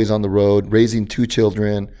time and always on the road, raising 2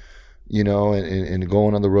 children, and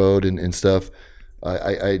going on the road and stuff.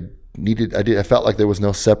 I felt like there was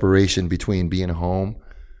no separation between being home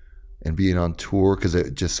and being on tour because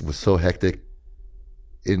it just was so hectic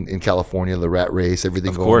in California, the rat race,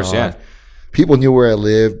 everything going on. Of course, yeah. People knew where I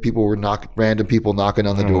lived. People were random people knocking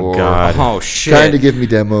on the door. God. Oh, shit. Trying to give me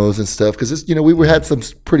demos and stuff because, we had some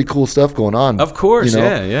pretty cool stuff going on. Of course,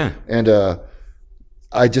 yeah. And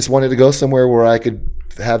I just wanted to go somewhere where I could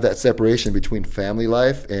have that separation between family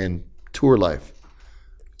life and tour life.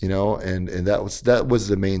 And that was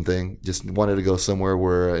the main thing. Just wanted to go somewhere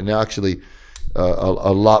where, and actually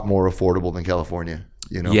a lot more affordable than California.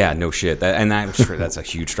 Yeah, no shit. I'm sure that's a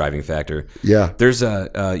huge driving factor. Yeah. There's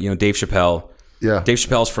Dave Chappelle. Yeah. Dave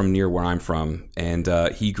Chappelle's from near where I'm from, and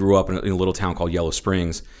he grew up in a little town called Yellow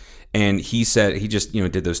Springs. And he said he just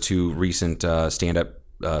did those 2 recent stand-up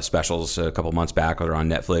specials a couple months back that are on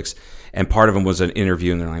Netflix. And part of them was an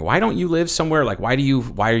interview, and they're like, "Why don't you live somewhere? Like, why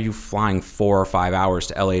are you flying 4 or 5 hours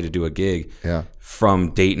to LA to do a gig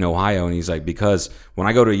from Dayton, Ohio?" And he's like, "Because when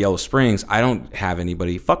I go to Yellow Springs, I don't have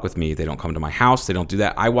anybody fuck with me. They don't come to my house. They don't do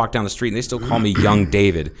that. I walk down the street and they still call me Young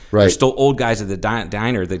David. Right. There's still old guys at the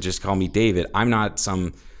diner that just call me David. I'm not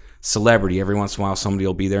some celebrity. Every once in a while, somebody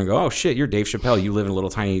will be there and go, 'Oh shit, you're Dave Chappelle. You live in a little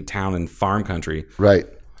tiny town in farm country.'" Right.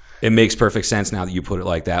 It makes perfect sense now that you put it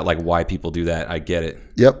like that. Like why people do that, I get it.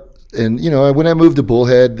 Yep. And when I moved to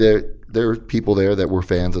Bullhead, there were people there that were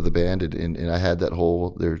fans of the band, and I had that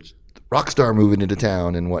whole there's rock star moving into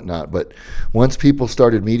town and whatnot. But once people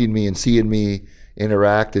started meeting me and seeing me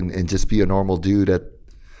interact and just be a normal dude at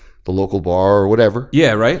the local bar or whatever,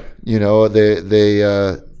 yeah, right. They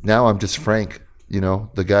now I'm just Frank,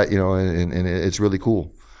 the guy, and it's really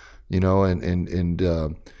cool,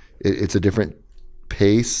 and it's a different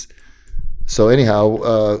pace. So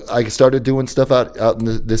anyhow, I started doing stuff out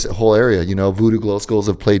in this whole area. Voodoo Glow Skulls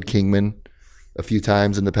have played Kingman a few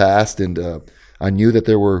times in the past, and I knew that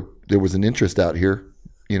there was an interest out here,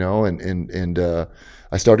 and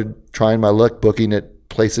I started trying my luck booking at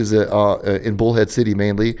places in Bullhead City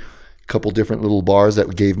mainly, a couple different little bars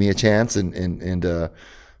that gave me a chance, and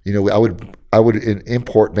I would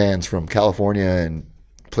import bands from California and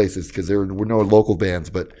places because there were no local bands,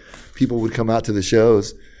 but people would come out to the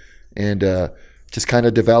shows. And just kind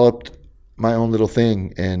of developed my own little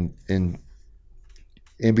thing, and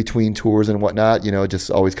in between tours and whatnot, just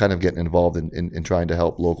always kind of getting involved in trying to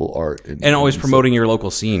help local art and always promoting your local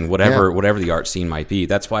scene, whatever the art scene might be.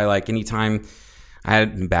 That's why, like, anytime I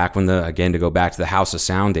had back when to go back to the House of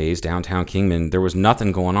Sound days, downtown Kingman, there was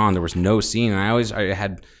nothing going on. There was no scene, and I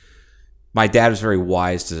had. My dad was very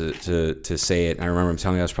wise to say it. And I remember him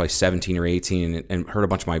telling me I was probably 17 or 18 and heard a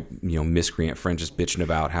bunch of my miscreant friends just bitching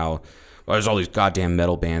about how there's all these goddamn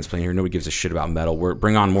metal bands playing here. Nobody gives a shit about metal.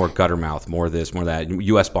 Bring on more Guttermouth, more this, more that.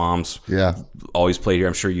 U.S. Bombs, always played here.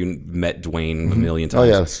 I'm sure you met Dwayne a million times.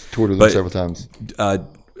 Oh yeah, toured with him several times.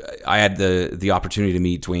 I had the opportunity to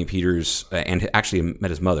meet Dwayne Peters and actually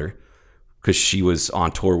met his mother, because she was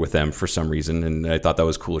on tour with them for some reason, and I thought that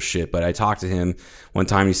was cool as shit. But I talked to him one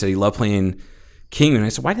time, and he said he loved playing Kingman. I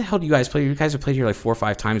said, "Why the hell do you guys play? You guys have played here like 4 or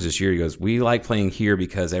 5 times this year." He goes, "We like playing here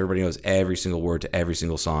because everybody knows every single word to every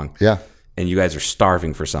single song. Yeah. And you guys are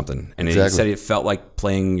starving for something." And He said it felt like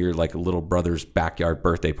playing your like little brother's backyard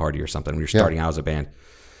birthday party or something when you're starting out as a band.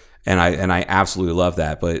 And I absolutely love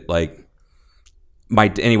that. But like,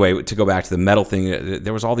 anyway, to go back to the metal thing,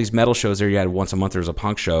 there was all these metal shows there. You had once a month, there was a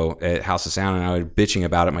punk show at House of Sound, and I was bitching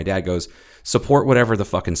about it. My dad goes, "Support whatever the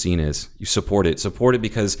fucking scene is. You support it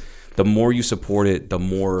because the more you support it, the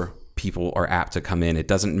more people are apt to come in. It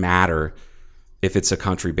doesn't matter if it's a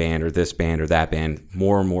country band or this band or that band.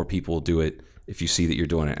 More and more people will do it if you see that you're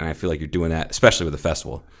doing it." And I feel like you're doing that, especially with the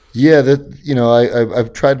festival. Yeah,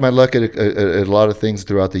 I've tried my luck at a lot of things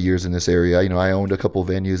throughout the years in this area. I owned a couple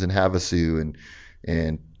venues in Havasu,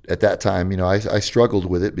 and at that time, I struggled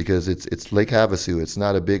with it because it's Lake Havasu. It's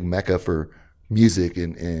not a big mecca for music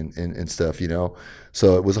and stuff,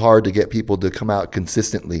 So it was hard to get people to come out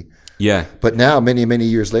consistently. Yeah. But now, many, many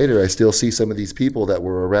years later, I still see some of these people that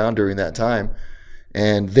were around during that time,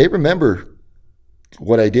 and they remember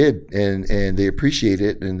what I did, and they appreciate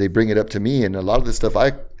it, and they bring it up to me. And a lot of this stuff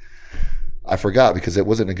I forgot because it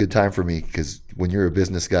wasn't a good time for me, because when you're a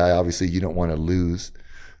business guy, obviously you don't want to lose.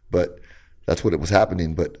 But that's what it was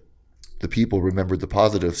happening. But the people remembered the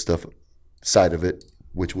positive stuff side of it,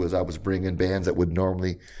 which was I was bringing bands that would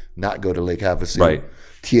normally not go to Lake Havasu. Right.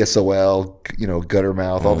 TSOL,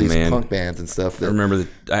 Guttermouth, all these punk bands and stuff. I remember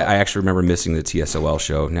I actually remember missing the TSOL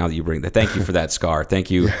show. Now that you bring that, thank you for that, Scar.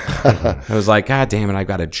 Thank you. I was like, God damn it! I've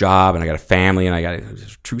got a job and I got a family and I got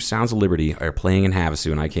True Sounds of Liberty are playing in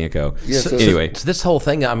Havasu and I can't go. Yeah, anyway, so this whole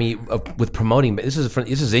thing, I mean, with promoting, this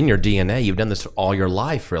is in your DNA. You've done this all your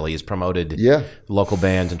life, really. Is promoted local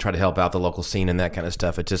bands and try to help out the local scene and that kind of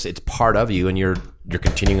stuff. It's part of you, and you're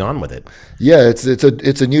continuing on with it. Yeah,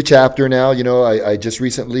 it's a new chapter now. I just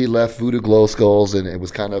recently left Voodoo Glow Skulls, and it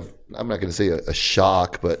was kind of, I'm not going to say a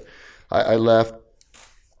shock, but I left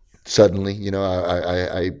suddenly.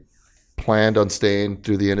 I planned on staying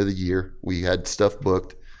through the end of the year. We had stuff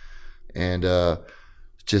booked, and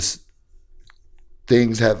just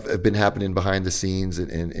things have been happening behind the scenes,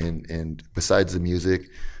 and besides the music.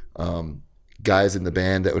 Guys in the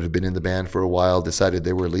band that would have been in the band for a while decided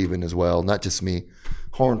they were leaving as well. Not just me,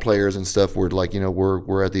 horn players and stuff were like,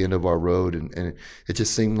 we're at the end of our road, and it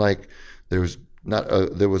just seemed like there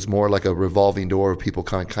was more like a revolving door of people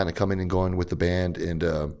kind of coming and going with the band, and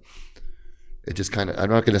it just kind of,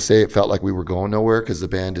 I'm not going to say it felt like we were going nowhere because the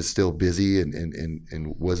band is still busy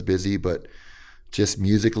and was busy, but just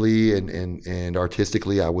musically and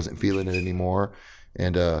artistically, I wasn't feeling it anymore,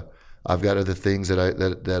 and I've got other things that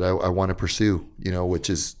I want to pursue, which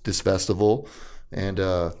is this festival, and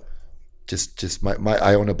just my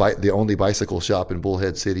I own the only bicycle shop in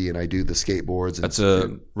Bullhead City, and I do the skateboards. That's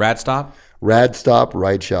a Rad Stop. Rad Stop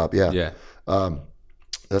Ride Shop, yeah. Yeah.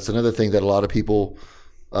 That's another thing that a lot of people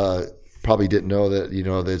probably didn't know, that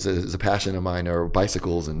there's a passion of mine are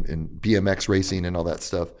bicycles and BMX racing and all that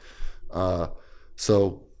stuff.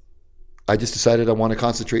 So I just decided I want to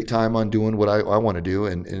concentrate time on doing what I want to do,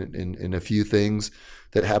 and a few things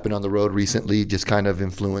that happened on the road recently just kind of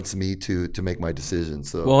influenced me to make my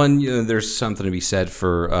decisions. So. Well, and there's something to be said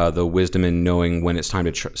for the wisdom in knowing when it's time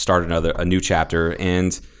to start a new chapter,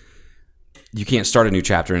 and you can't start a new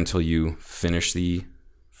chapter until you finish the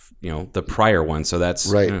prior one. So that's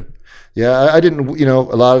right. Yeah, I didn't.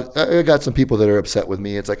 I got some people that are upset with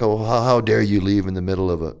me. It's like, oh, how dare you leave in the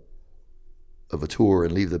middle of a tour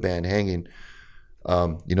and leave the band hanging.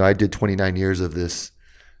 I did 29 years of this,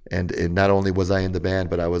 and not only was I in the band,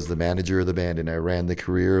 but I was the manager of the band, and I ran the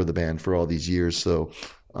career of the band for all these years. So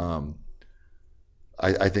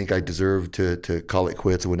I think I deserve to call it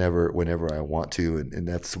quits whenever I want to, and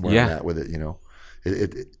that's where I'm at with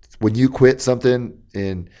it. When you quit something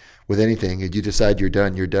with anything, and you decide you're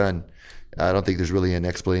done. I don't think there's really an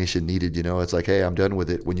explanation needed. It's like, hey, I'm done with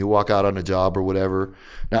it. When you walk out on a job or whatever,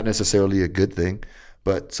 not necessarily a good thing,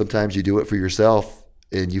 but sometimes you do it for yourself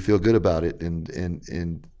and you feel good about it, and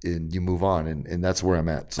you move on, and that's where I'm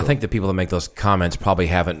at. So. I think the people that make those comments probably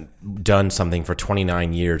haven't done something for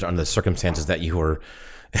 29 years under the circumstances that you were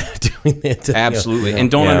doing it. Absolutely, and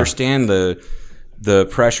don't understand the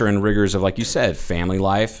pressure and rigors of, like you said, family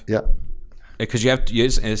life. Yeah. Because you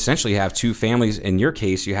essentially have two families. In your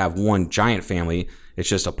case, you have one giant family. It's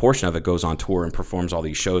just a portion of it goes on tour and performs all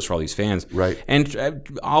these shows for all these fans. Right. And you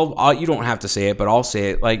don't have to say it, but I'll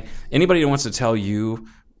say it. Like, anybody who wants to tell you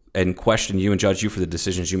and question you and judge you for the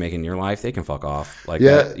decisions you make in your life, they can fuck off. Like,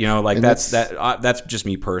 that's just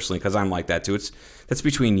me personally, because I'm like that too. That's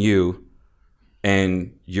between you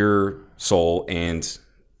and your soul and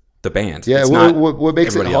the band. Yeah, what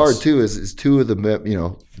makes it hard too is two of the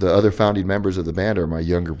the other founding members of the band are my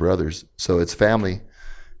younger brothers, so it's family,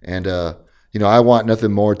 and I want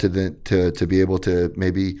nothing more to be able to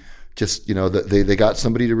maybe just they got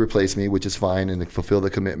somebody to replace me, which is fine, and fulfill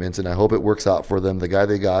the commitments, and I hope it works out for them. The guy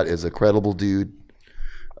they got is a credible dude,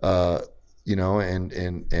 and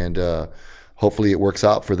hopefully it works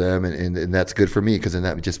out for them, and that's good for me, because then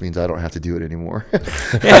that just means I don't have to do it anymore.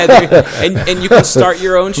 and you can start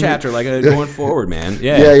your own chapter going forward, man.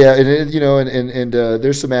 Yeah, and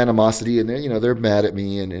there's some animosity, and they're mad at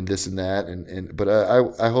me and this and that, but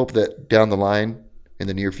I hope that down the line in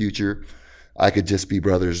the near future, I could just be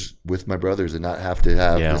brothers with my brothers and not have to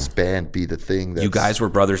have this band be the thing. You guys were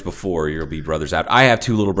brothers before, you'll be brothers after. I have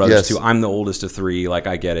two little brothers too. I'm the oldest of three. Like,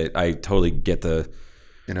 I get it. I totally get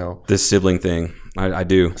this sibling thing. I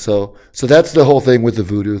do. So that's the whole thing with the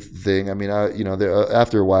voodoo thing. I mean,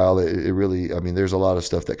 after a while, it really, I mean, there's a lot of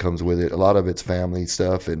stuff that comes with it. A lot of it's family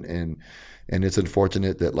stuff, and it's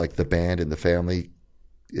unfortunate that, like, the band and the family,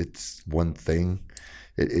 it's one thing.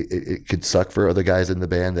 It could suck for other guys in the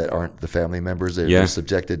band that aren't the family members. They're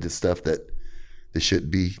subjected to stuff that they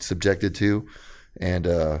shouldn't be subjected to, and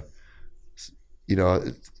I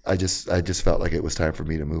just felt like it was time for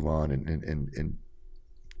me to move on, and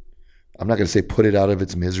I'm not going to say put it out of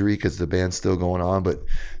its misery, because the band's still going on, but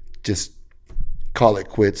just call it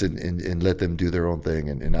quits and let them do their own thing.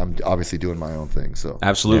 And I'm obviously doing my own thing. So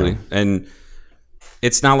absolutely. And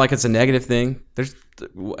it's not like it's a negative thing. There's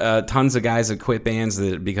tons of guys that quit bands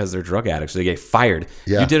because they're drug addicts. They get fired.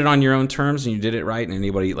 Yeah. You did it on your own terms and you did it right. And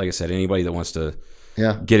anybody, like I said, anybody that wants to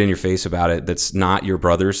get in your face about it, that's not your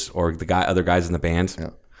brothers or other guys in the band. Yeah.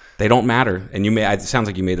 They don't matter, and it sounds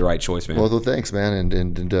like you made the right choice, man. Well, thanks, man,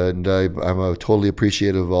 and I'm totally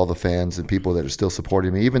appreciative of all the fans and people that are still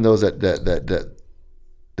supporting me, even those that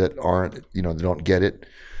aren't, they don't get it.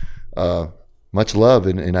 Much love,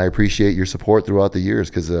 and I appreciate your support throughout the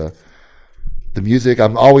years, because the music,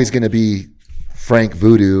 I'm always going to be Frank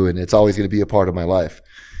Voodoo, and it's always going to be a part of my life.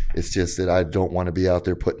 It's just that I don't want to be out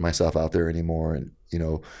there putting myself out there anymore, and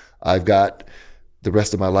I've got the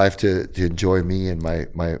rest of my life to enjoy me and my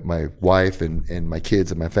wife and my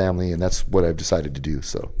kids and my family, and that's what I've decided to do.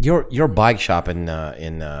 So your bike shop it's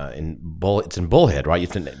in Bullhead, right?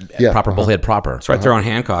 Proper Bullhead proper. It's right there on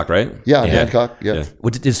Hancock, right? Yeah, Hancock. Yeah.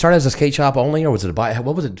 Did it start as a skate shop only, or was it a bike?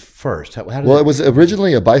 What was it first? How did it was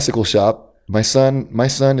originally a bicycle shop. My son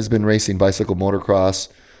has been racing bicycle motocross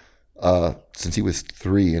since he was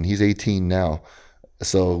 3, and he's 18 now.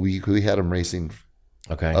 So we had him racing.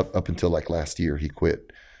 Okay. Up until like last year, he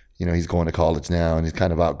quit. He's going to college now, and he's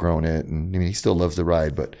kind of outgrown it. And I mean, he still loves to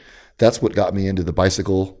ride, but that's what got me into the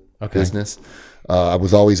bicycle business. I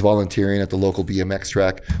was always volunteering at the local BMX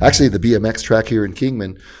track. Actually, the BMX track here in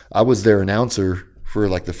Kingman, I was their announcer for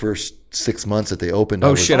like the first 6 months that they opened.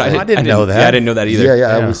 Oh shit! I didn't know that. Yeah, I didn't know that either.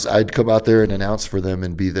 Yeah. I'd come out there and announce for them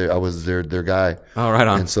and be there. I was their guy. Oh, right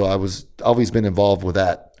on. And so I was always been involved with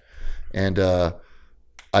that, and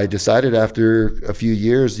I decided after a few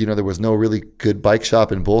years, there was no really good bike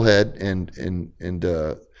shop in Bullhead, and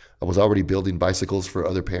I was already building bicycles for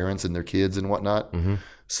other parents and their kids and whatnot. Mm-hmm.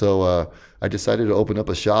 So I decided to open up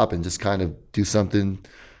a shop and just kind of do something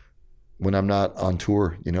when I'm not on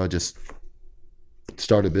tour, just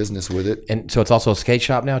start a business with it. And so it's also a skate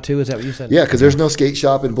shop now too? Is that what you said? Yeah, because there's no skate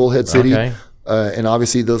shop in Bullhead City. Okay. And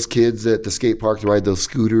obviously those kids at the skate park ride those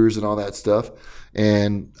scooters and all that stuff.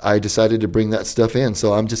 And I decided to bring that stuff in.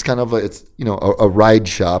 So I'm just kind of a ride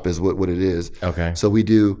shop is what it is. Okay. So we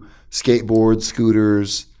do skateboards,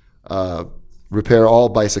 scooters, repair all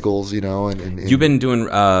bicycles, and You've been doing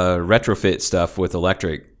retrofit stuff with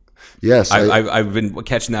electric. Yes. I've been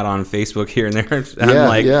catching that on Facebook here and there. And I'm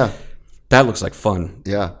like, that looks like fun.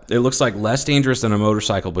 Yeah. It looks like less dangerous than a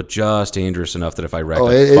motorcycle, but just dangerous enough that if I wreck,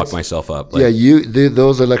 I fuck myself up. Like,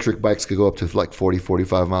 those electric bikes could go up to like 40,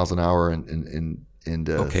 45 miles an hour. And I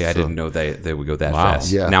didn't know they would go that fast.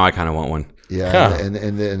 Yeah. Now I kind of want one. Yeah.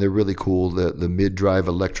 And they're really cool. The mid-drive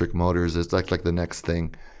electric motors is like the next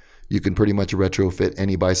thing. You can pretty much retrofit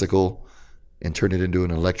any bicycle and turn it into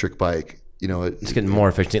an electric bike. It's getting more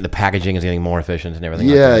efficient. The packaging is getting more efficient and everything.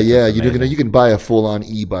 Yeah, like that. You can buy a full-on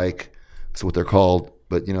e-bike. That's what they're called.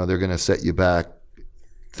 But they're going to set you back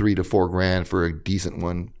 $3,000 to $4,000 for a decent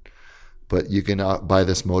one. But you can buy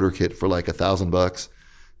this motor kit for like $1,000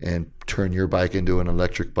 and turn your bike into an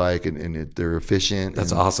electric bike, and they're efficient.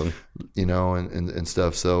 That's awesome. And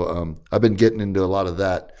stuff. So I've been getting into a lot of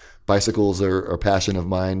that. Bicycles are a passion of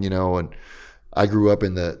mine, and I grew up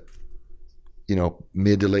in the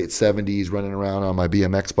mid to late 70s running around on my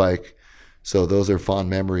BMX bike. So those are fond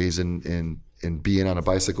memories, and being on a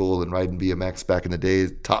bicycle and riding BMX back in the day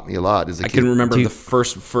taught me a lot as a kid. I can remember the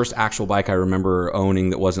first actual bike I remember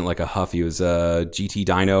owning that wasn't like a Huffy. It was a GT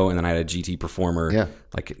Dyno, and then I had a GT Performer,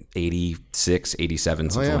 like 86,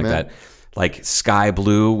 87, something like that. Like sky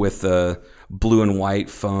blue with the blue and white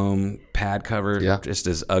foam pad cover, just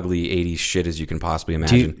as ugly 80s shit as you can possibly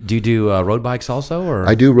imagine. Do you do road bikes also? Or?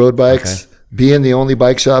 I do road bikes. Okay. Being the only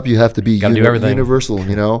bike shop, you have to be universal,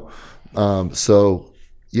 so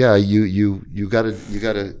yeah, you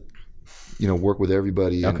gotta work with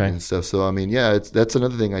everybody and stuff. So I mean, that's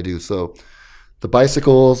another thing I do. So the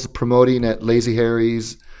bicycles, promoting at Lazy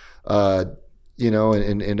Harry's, and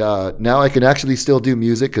now I can actually still do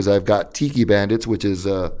music because I've got Tiki Bandits, which is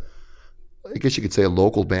I guess you could say a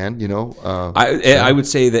local band, I would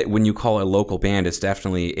say that when you call it a local band, it's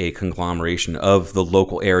definitely a conglomeration of the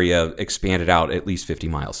local area expanded out at least 50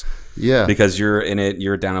 miles. Yeah. Because you're in it,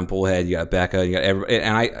 you're down in Bullhead, you got Becca, you got everybody,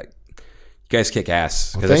 and you guys kick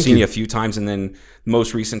ass. Because I've seen you a few times, and then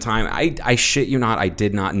most recent time, I shit you not, I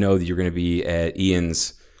did not know that you're going to be at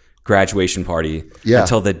Ian's graduation party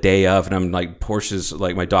until the day of, and I'm like, Porsche's,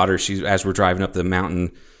 like my daughter, as we're driving up the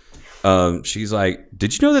mountain, she's like,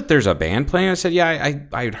 did you know that there's a band playing? I said, yeah,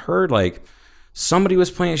 I had heard like somebody was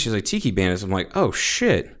playing. She's like, Tiki Bandits. I'm like, oh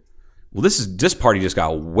shit. Well, this party just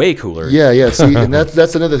got way cooler. Yeah. See, and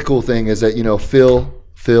that's another cool thing is that,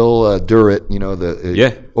 Phil Durrett,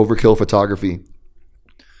 the Overkill Photography.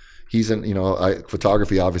 he's in,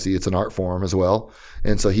 photography, obviously it's an art form as well.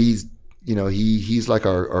 And so he's like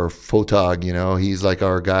our photog, he's like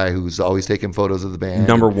our guy who's always taking photos of the band.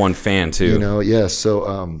 Number one fan too. Yes.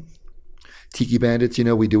 So, Tiki Bandits,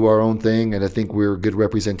 we do our own thing, and I think we're a good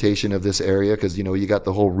representation of this area because, you got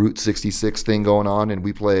the whole Route 66 thing going on, and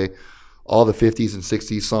we play all the 50s and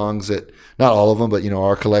 60s songs that, not all of them, but,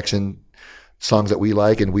 our collection songs that we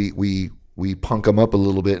like, and we punk them up a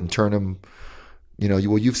little bit and turn them,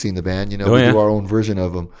 you've seen the band, we do our own version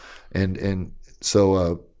of them. And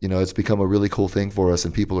so, it's become a really cool thing for us,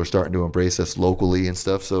 and people are starting to embrace us locally and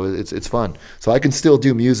stuff. So it's fun. So I can still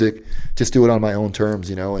do music, just do it on my own terms,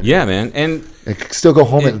 and, yeah, man, and still go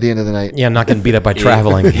home at the end of the night. Yeah, I'm not getting beat up by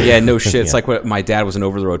traveling. Yeah, no shit. It's like what my dad was an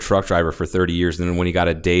over the road truck driver for 30 years, and then when he got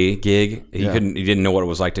a day gig, he didn't know what it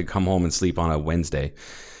was like to come home and sleep on a Wednesday.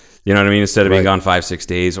 You know what I mean? Instead of being gone 5-6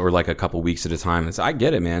 days or like a couple weeks at a time. I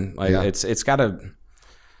get it, man. Like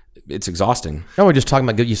it's exhausting. No, we're just talking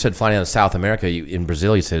about. You said flying out of South America. In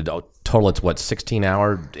Brazil, you said total. It's what 16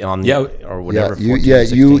 hour on or whatever.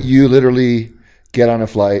 You literally get on a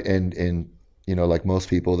flight and like most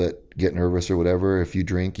people that get nervous or whatever. If you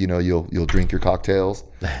drink, you'll drink your cocktails,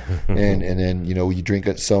 and then you drink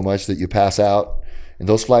it so much that you pass out. And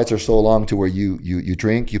those flights are so long to where you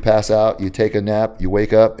drink, you pass out, you take a nap, you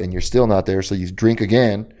wake up, and you're still not there, so you drink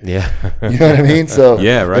again. Yeah. You know what I mean? So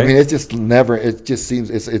yeah, right. I mean, it's just never. It just seems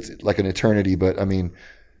it's like an eternity, but I mean,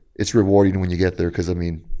 it's rewarding when you get there because I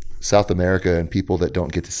mean, South America and people that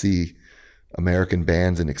don't get to see American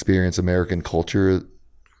bands and experience American culture.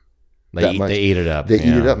 They eat it up. They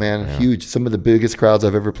eat it up, man. Yeah. Huge. Some of the biggest crowds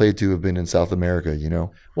I've ever played to have been in South America.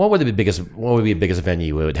 What would be the biggest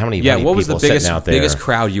venue? How many? What was the biggest biggest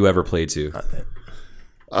crowd you ever played to?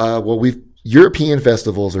 European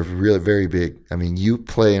festivals are really very big. I mean, you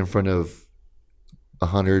play in front of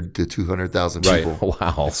 100 to 200,000 people. Right.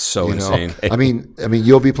 Wow, that's so insane. I mean,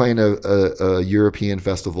 you'll be playing a European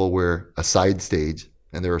festival where a side stage,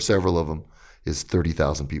 and there are several of them, is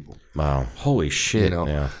 30,000 people. Wow. Holy shit.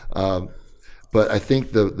 Yeah. But I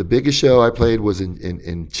think the biggest show I played was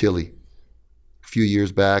in Chile a few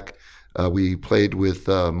years back. We played with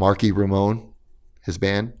Marky Ramon, his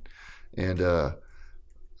band. And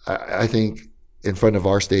I think in front of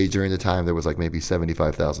our stage during the time, there was like maybe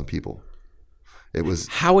 75,000 people. It was.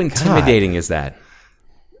 How intimidating is that?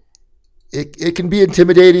 It can be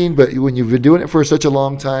intimidating, but when you've been doing it for such a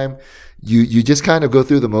long time, you just kind of go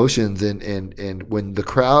through the motions, and when the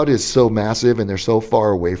crowd is so massive and they're so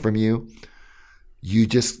far away from you, you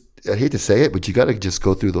just, I hate to say it, but you got to just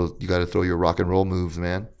go through those. You got to throw your rock and roll moves,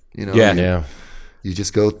 man. Yeah. You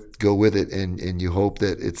just go with it, and you hope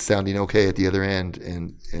that it's sounding okay at the other end,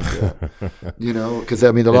 and because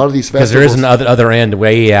I mean a lot of these festivals, because there is an other end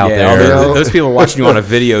way out there. Those people watching you on a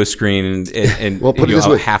video screen, and well, put it this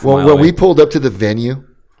way: when we pulled up to the venue,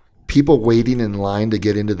 people waiting in line to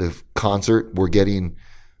get into the concert were getting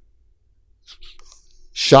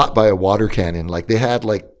shot by a water cannon. Like they had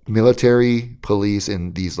like military police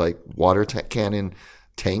in these like water cannon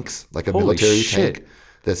tanks, like a military tank.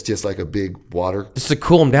 That's just like a big water. Just to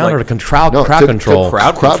cool them down or to crowd control?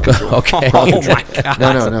 Crowd control. Okay. Oh my God.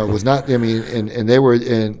 No. It was not. I mean, and they were,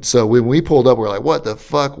 and so when we pulled up, we're like, what the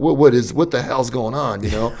fuck? What the hell's going on?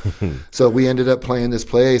 So we ended up playing this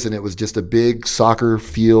place, and it was just a big soccer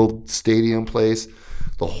field stadium place.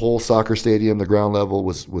 The whole soccer stadium, the ground level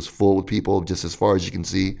was full with people, just as far as you can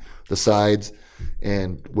see. The sides,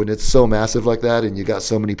 and when it's so massive like that, and you got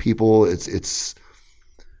so many people, it's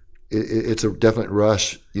a definite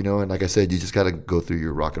rush, and like I said, you just got to go through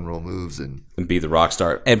your rock and roll moves and be the rock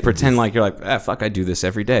star and pretend like you're like, fuck, I do this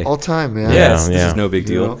every day. All time, man. This is no big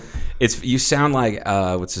deal. You sound like,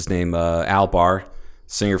 what's his name? Al Barr,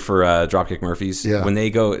 singer for Dropkick Murphys. Yeah. When they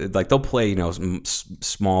go, like they'll play,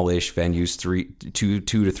 smallish venues, 2,000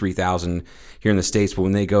 to 3,000 here in the States. But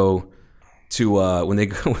when they go to, when they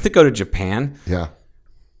go to Japan,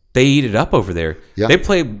 they eat it up over there. Yeah. They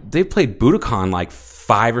played Budokan like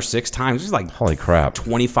 5 or 6 times. It's like, holy crap,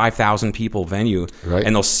 25,000 people venue, right?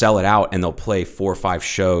 And they'll sell it out, and they'll play 4 or 5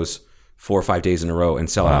 shows 4 or 5 days in a row and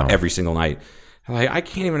sell out every single night. Like, I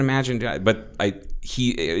can't even imagine. But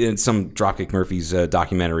he in some Dropkick Murphys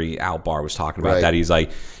documentary, Al Barr was talking about that. He's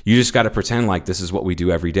like, you just got to pretend like this is what we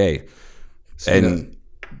do every day, and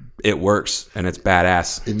it works, and it's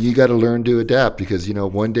badass. And you got to learn to adapt because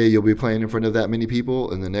one day you'll be playing in front of that many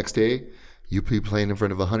people, and the next day you'll be playing in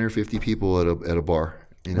front of 150 people at a bar.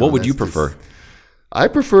 What would you prefer? I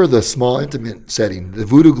prefer the small, intimate setting. The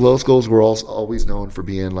Voodoo Glow Skulls were always known for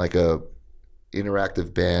being like a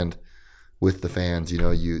interactive band with the fans.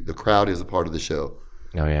 The crowd is a part of the show.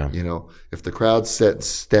 Oh yeah. If the crowd's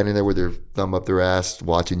standing there with their thumb up their ass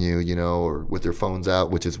watching you, or with their phones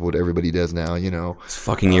out, which is what everybody does now, It's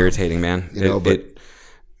fucking irritating, man.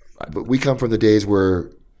 But we come from the days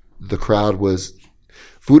where the crowd was.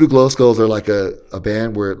 Voodoo Glow Skulls are like a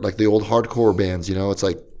band where, like the old hardcore bands, it's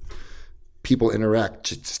like people interact,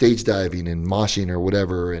 stage diving and moshing or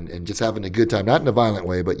whatever, and just having a good time, not in a violent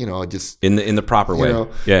way, but just in the proper way.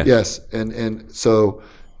 Yeah. Yes, and so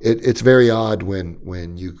it's very odd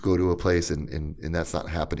when you go to a place and that's not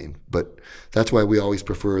happening. But that's why we always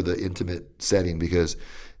prefer the intimate setting, because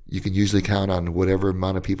you can usually count on whatever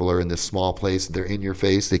amount of people are in this small place. They're in your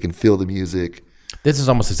face. They can feel the music. This is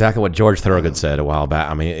almost exactly what George Thorogood said a while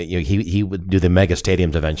back. I mean, he would do the mega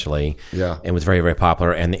stadiums eventually, and was very, very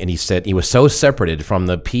popular. And he said he was so separated from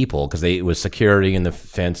the people because it was security and the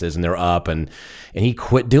fences, and they're up, and he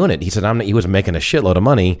quit doing it. He said he was making a shitload of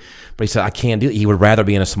money, but he said I can't do it. He would rather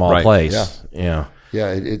be in a small place. Yeah.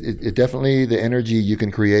 It definitely, the energy you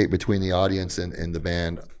can create between the audience and the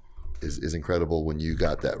band is incredible when you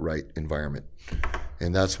got that right environment.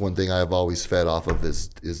 And that's one thing I've always fed off of is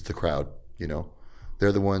the crowd.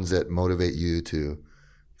 They're the ones that motivate you to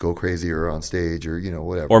go crazy or on stage or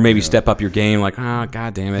whatever. Or maybe step up your game, like, God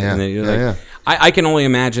damn it. Yeah. And then you're I can only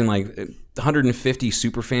imagine like 150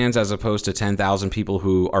 super fans as opposed to 10,000 people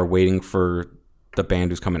who are waiting for the band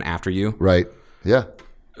who's coming after you. Right. Yeah.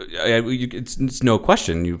 It's no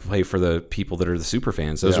question. You play for the people that are the super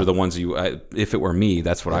fans. Those are the ones if it were me,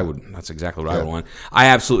 that's what I would. That's exactly what I would want. I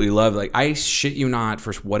absolutely love. Like, I shit you not,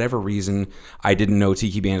 for whatever reason, I didn't know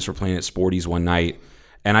Tiki Bandits were playing at Sporty's one night,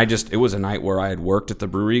 and it was a night where I had worked at the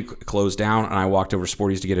brewery, closed down, and I walked over to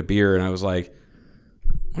Sporty's to get a beer, and I was like,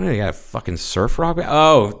 "What do they got? A fucking surf rock?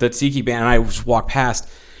 Oh, the Tiki Band!" And I just walked past.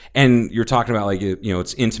 And you're talking about, like,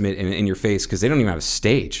 it's intimate and in your face because they don't even have a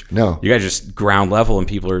stage. No. You guys just ground level and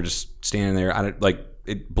people are just standing there.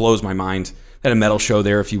 It blows my mind. I had a metal show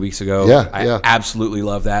there a few weeks ago. I absolutely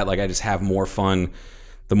love that. Like, I just have more fun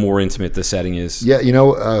the more intimate the setting is. Yeah,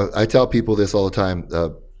 I tell people this all the time.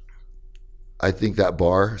 I think that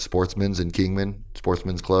bar, Sportsman's in Kingman,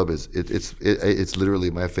 Sportsman's Club, it's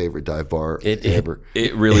literally my favorite dive bar ever.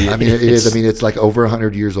 It really is. I mean, it is. I mean, it's like over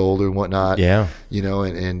 100 years old and whatnot. Yeah.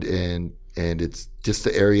 And it's just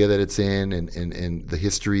the area that it's in and the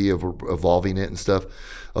history of evolving it and stuff,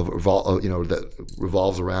 that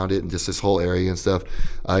revolves around it and just this whole area and stuff.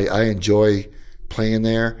 I enjoy playing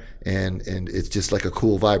there, and it's just like a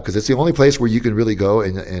cool vibe because it's the only place where you can really go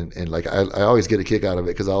and like I always get a kick out of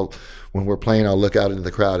it because when we're playing, I'll look out into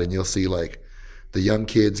the crowd and you'll see like the young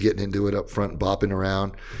kids getting into it up front, bopping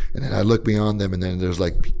around, and then I look beyond them and then there's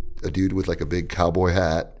like a dude with like a big cowboy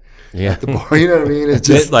hat. Yeah, at the bar, you know what I mean? It's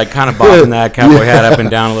just like kind of bobbing that cowboy hat up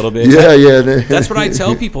and down a little bit. Yeah. That's what I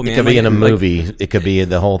tell people, man. It could be in a movie. It could be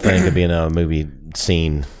the whole thing. Could be in a movie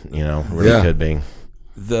scene. Really could be.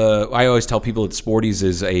 I always tell people that Sporty's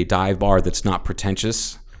is a dive bar that's not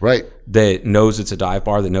pretentious. Right. That knows it's a dive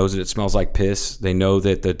bar, that knows that it smells like piss. They know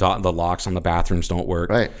that the locks on the bathrooms don't work.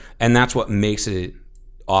 Right. And that's what makes it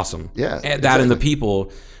awesome. Yeah. And that and the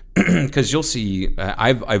people, because you'll see,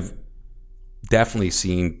 I've definitely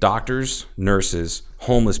seen doctors, nurses,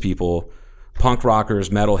 homeless people, punk rockers,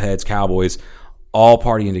 metalheads, cowboys, all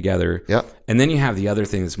partying together. Yeah. And then you have the other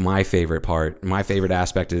thing that's my favorite part. My favorite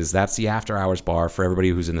aspect is that's the after hours bar for everybody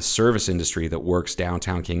who's in the service industry that works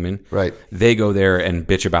downtown Kingman. Right. They go there and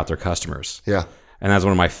bitch about their customers. Yeah. And that's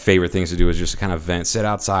one of my favorite things to do is just kind of vent, sit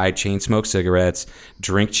outside, chain smoke cigarettes,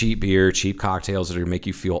 drink cheap beer, cheap cocktails that are going to make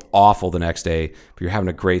you feel awful the next day. But you're having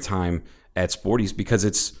a great time at Sporty's because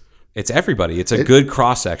it's everybody. It's a good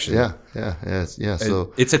cross section. Yeah.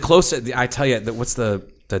 So it's a close. I tell you, what's the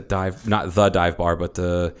dive? Not the dive bar, but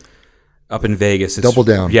the up in Vegas. It's, Double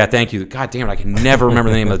Down. Yeah, thank you. God damn it, I can never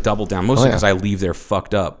remember the name of the Double Down. Mostly because I leave there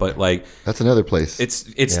fucked up. But like, that's another place. It's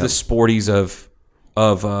the Sporties of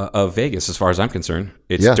Vegas, as far as I'm concerned.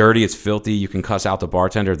 It's dirty. It's filthy. You can cuss out the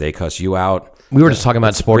bartender. They cuss you out. We were just talking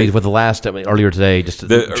about Sporties with the last earlier today. Just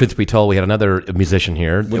truth be told, we had another musician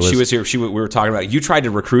here. When she was here, we were talking about. You tried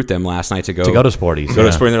to recruit them last night to go to Sporties. Go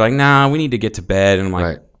to Sporties. And they're like, nah, we need to get to bed. And I'm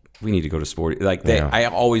like, we need to go to Sporties. Like I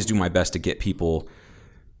always do my best to get people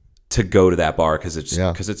to go to that bar because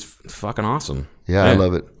it's fucking awesome. Yeah, I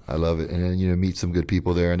love it. And then meet some good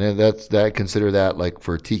people there. And then consider that like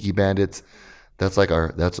for Tiki Bandits. That's like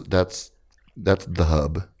that's the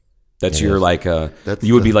hub. That's your like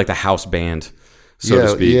you would be like the house band, so to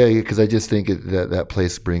speak. Yeah, because I just think that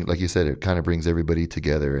place like you said, it kind of brings everybody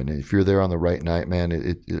together. And if you're there on the right night, man,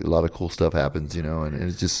 a lot of cool stuff happens, and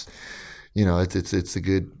it's just, it's a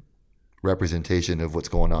good representation of what's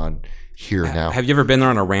going on here now. Have you ever been there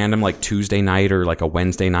on a random like Tuesday night or like a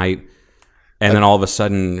Wednesday night? And then all of a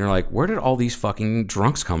sudden, you're like, where did all these fucking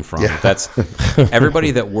drunks come from? Yeah. That's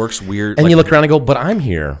everybody that works weird. And you look around and go, but I'm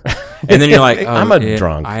here. And then you're like, I'm a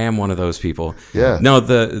drunk. I am one of those people. Yeah. No,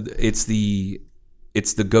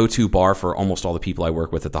 it's the go-to bar for almost all the people I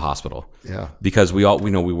work with at the hospital. Yeah. Because we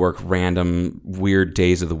work random weird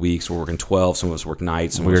days of the week. So we're working 12. Some of us work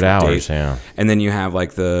nights. Some weird of us work hours, days. yeah. And then you have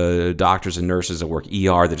like the doctors and nurses that work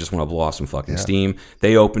ER that just want to blow off some fucking steam.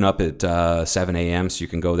 They open up at 7 a.m. so you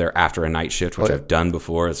can go there after a night shift, which I've done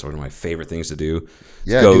before. It's one of my favorite things to do.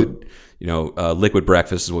 Yeah, dude. Liquid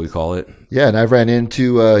breakfast is what we call it. Yeah, and I've ran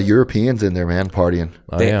into Europeans in there, man, partying.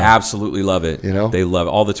 They absolutely love it. They love it.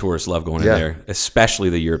 All the tourists love going in there, especially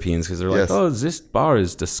the Europeans, because they're like, "Oh, this bar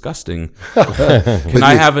is disgusting. Can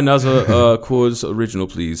I have another Coors Original,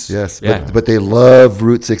 please?" Yes, but they love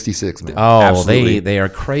Route 66, man. Oh, absolutely. they are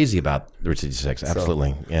crazy about Route 66.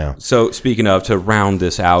 Absolutely, yeah. So speaking of, to round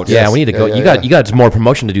this out, we need to go. You got some more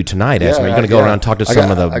promotion to do tonight, Esmer. You're going to go around and talk to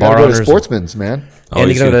some of the bar owners. Go to Sportsman's, man. And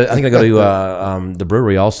I think I go to the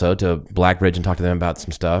brewery also, to Blackbridge, and talk to them about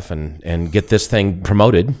some stuff and get this thing promoted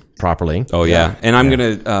properly. Oh yeah, and I'm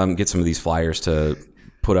gonna get some of these flyers to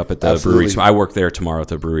put up at the brewery. So I work there tomorrow at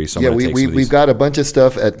the brewery. So we've got a bunch of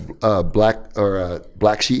stuff at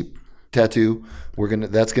Black Sheep Tattoo.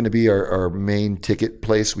 That's gonna be our main ticket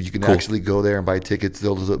place where you can actually go there and buy tickets.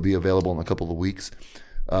 They'll be available in a couple of weeks,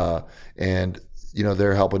 and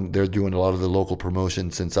they're helping. They're doing a lot of the local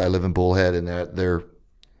promotion since I live in Bullhead, and they're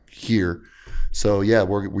here. So yeah,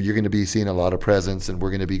 you're going to be seeing a lot of presence, and we're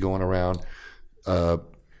going to be going around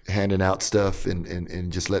handing out stuff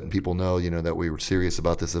and just letting people know, that we were serious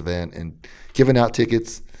about this event, and giving out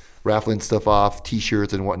tickets, raffling stuff off,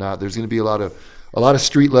 T-shirts and whatnot. There's going to be a lot of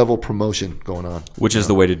street level promotion going on, which is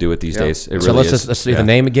the way to do it these days. It so really let's see the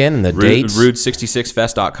name again and the dates.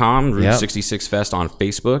 Rude66fest.com, Rude66fest on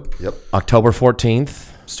Facebook. Yep. October 14th.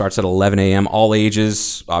 Starts at 11 a.m. All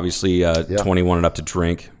ages, obviously 21 and up to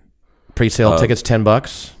drink. Pre-sale tickets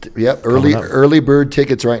 $10. Yep, early bird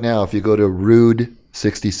tickets right now. If you go to Rude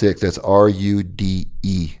 66, that's RUDE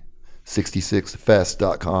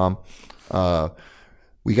 66fest.com.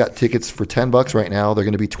 We got tickets for $10 right now. They're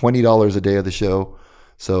going to be $20 a day of the show.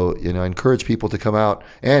 So, I encourage people to come out.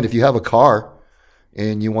 And if you have a car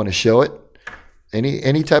and you want to show it,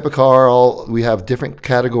 any type of car, we have different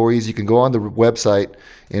categories. You can go on the website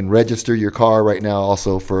and register your car right now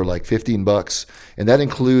also for like $15. And that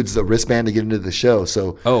includes the wristband to get into the show.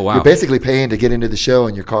 So you're basically paying to get into the show,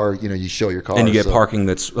 and your car, you show your car. And you get parking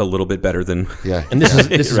that's a little bit better than... Yeah. And this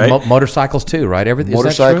is right? Motorcycles too, right? Everything.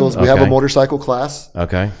 Motorcycles. We have a motorcycle class.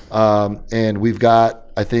 Okay. And we've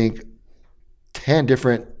got, I think, 10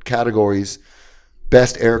 different categories: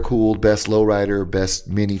 best air-cooled, best lowrider, best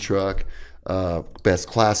mini truck, best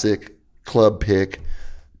classic, club pick.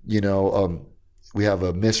 We have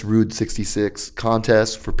a Miss Rude 66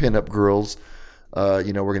 contest for pinup girls. We're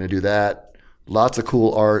going to do that. Lots of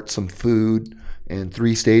cool art, some food, and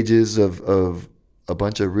 3 stages of a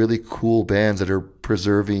bunch of really cool bands that are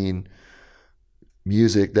preserving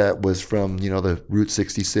music that was from, the Route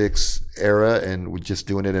 66 era, and we're just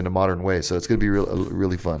doing it in a modern way. So it's going to be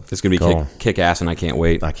really fun. It's going to be kick ass, and I can't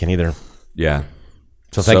wait. I can't either. Yeah.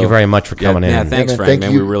 So thank you very much for coming in. Yeah, thanks, Frank.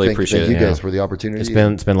 Man, we really appreciate it. Thank you guys for the opportunity. It's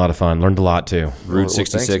been a lot of fun. Learned a lot too. Rude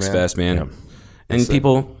 66 Fest, man. Yeah. And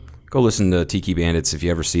people, go listen to Tiki Bandits if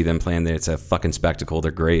you ever see them playing. It's a fucking spectacle.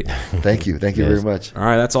 They're great. Thank you very much. All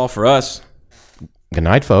right, that's all for us. Good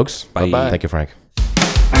night, folks. Bye. Thank you, Frank.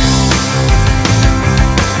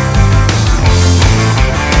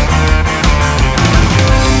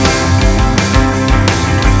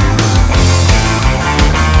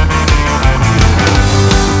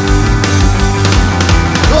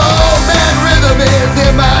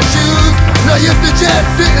 No use to just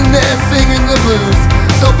sitting there singing the blues.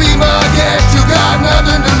 So be my guest, you got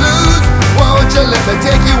nothing to lose. Won't you let me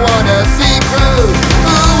take you on a sea cruise?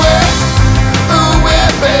 Ooh, baby, ooh,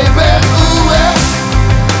 baby, ooh,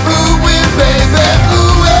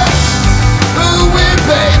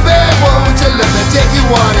 baby. Won't you let me take you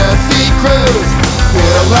on a sea cruise?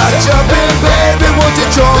 Feel like jumping, baby, won't you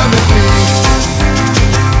join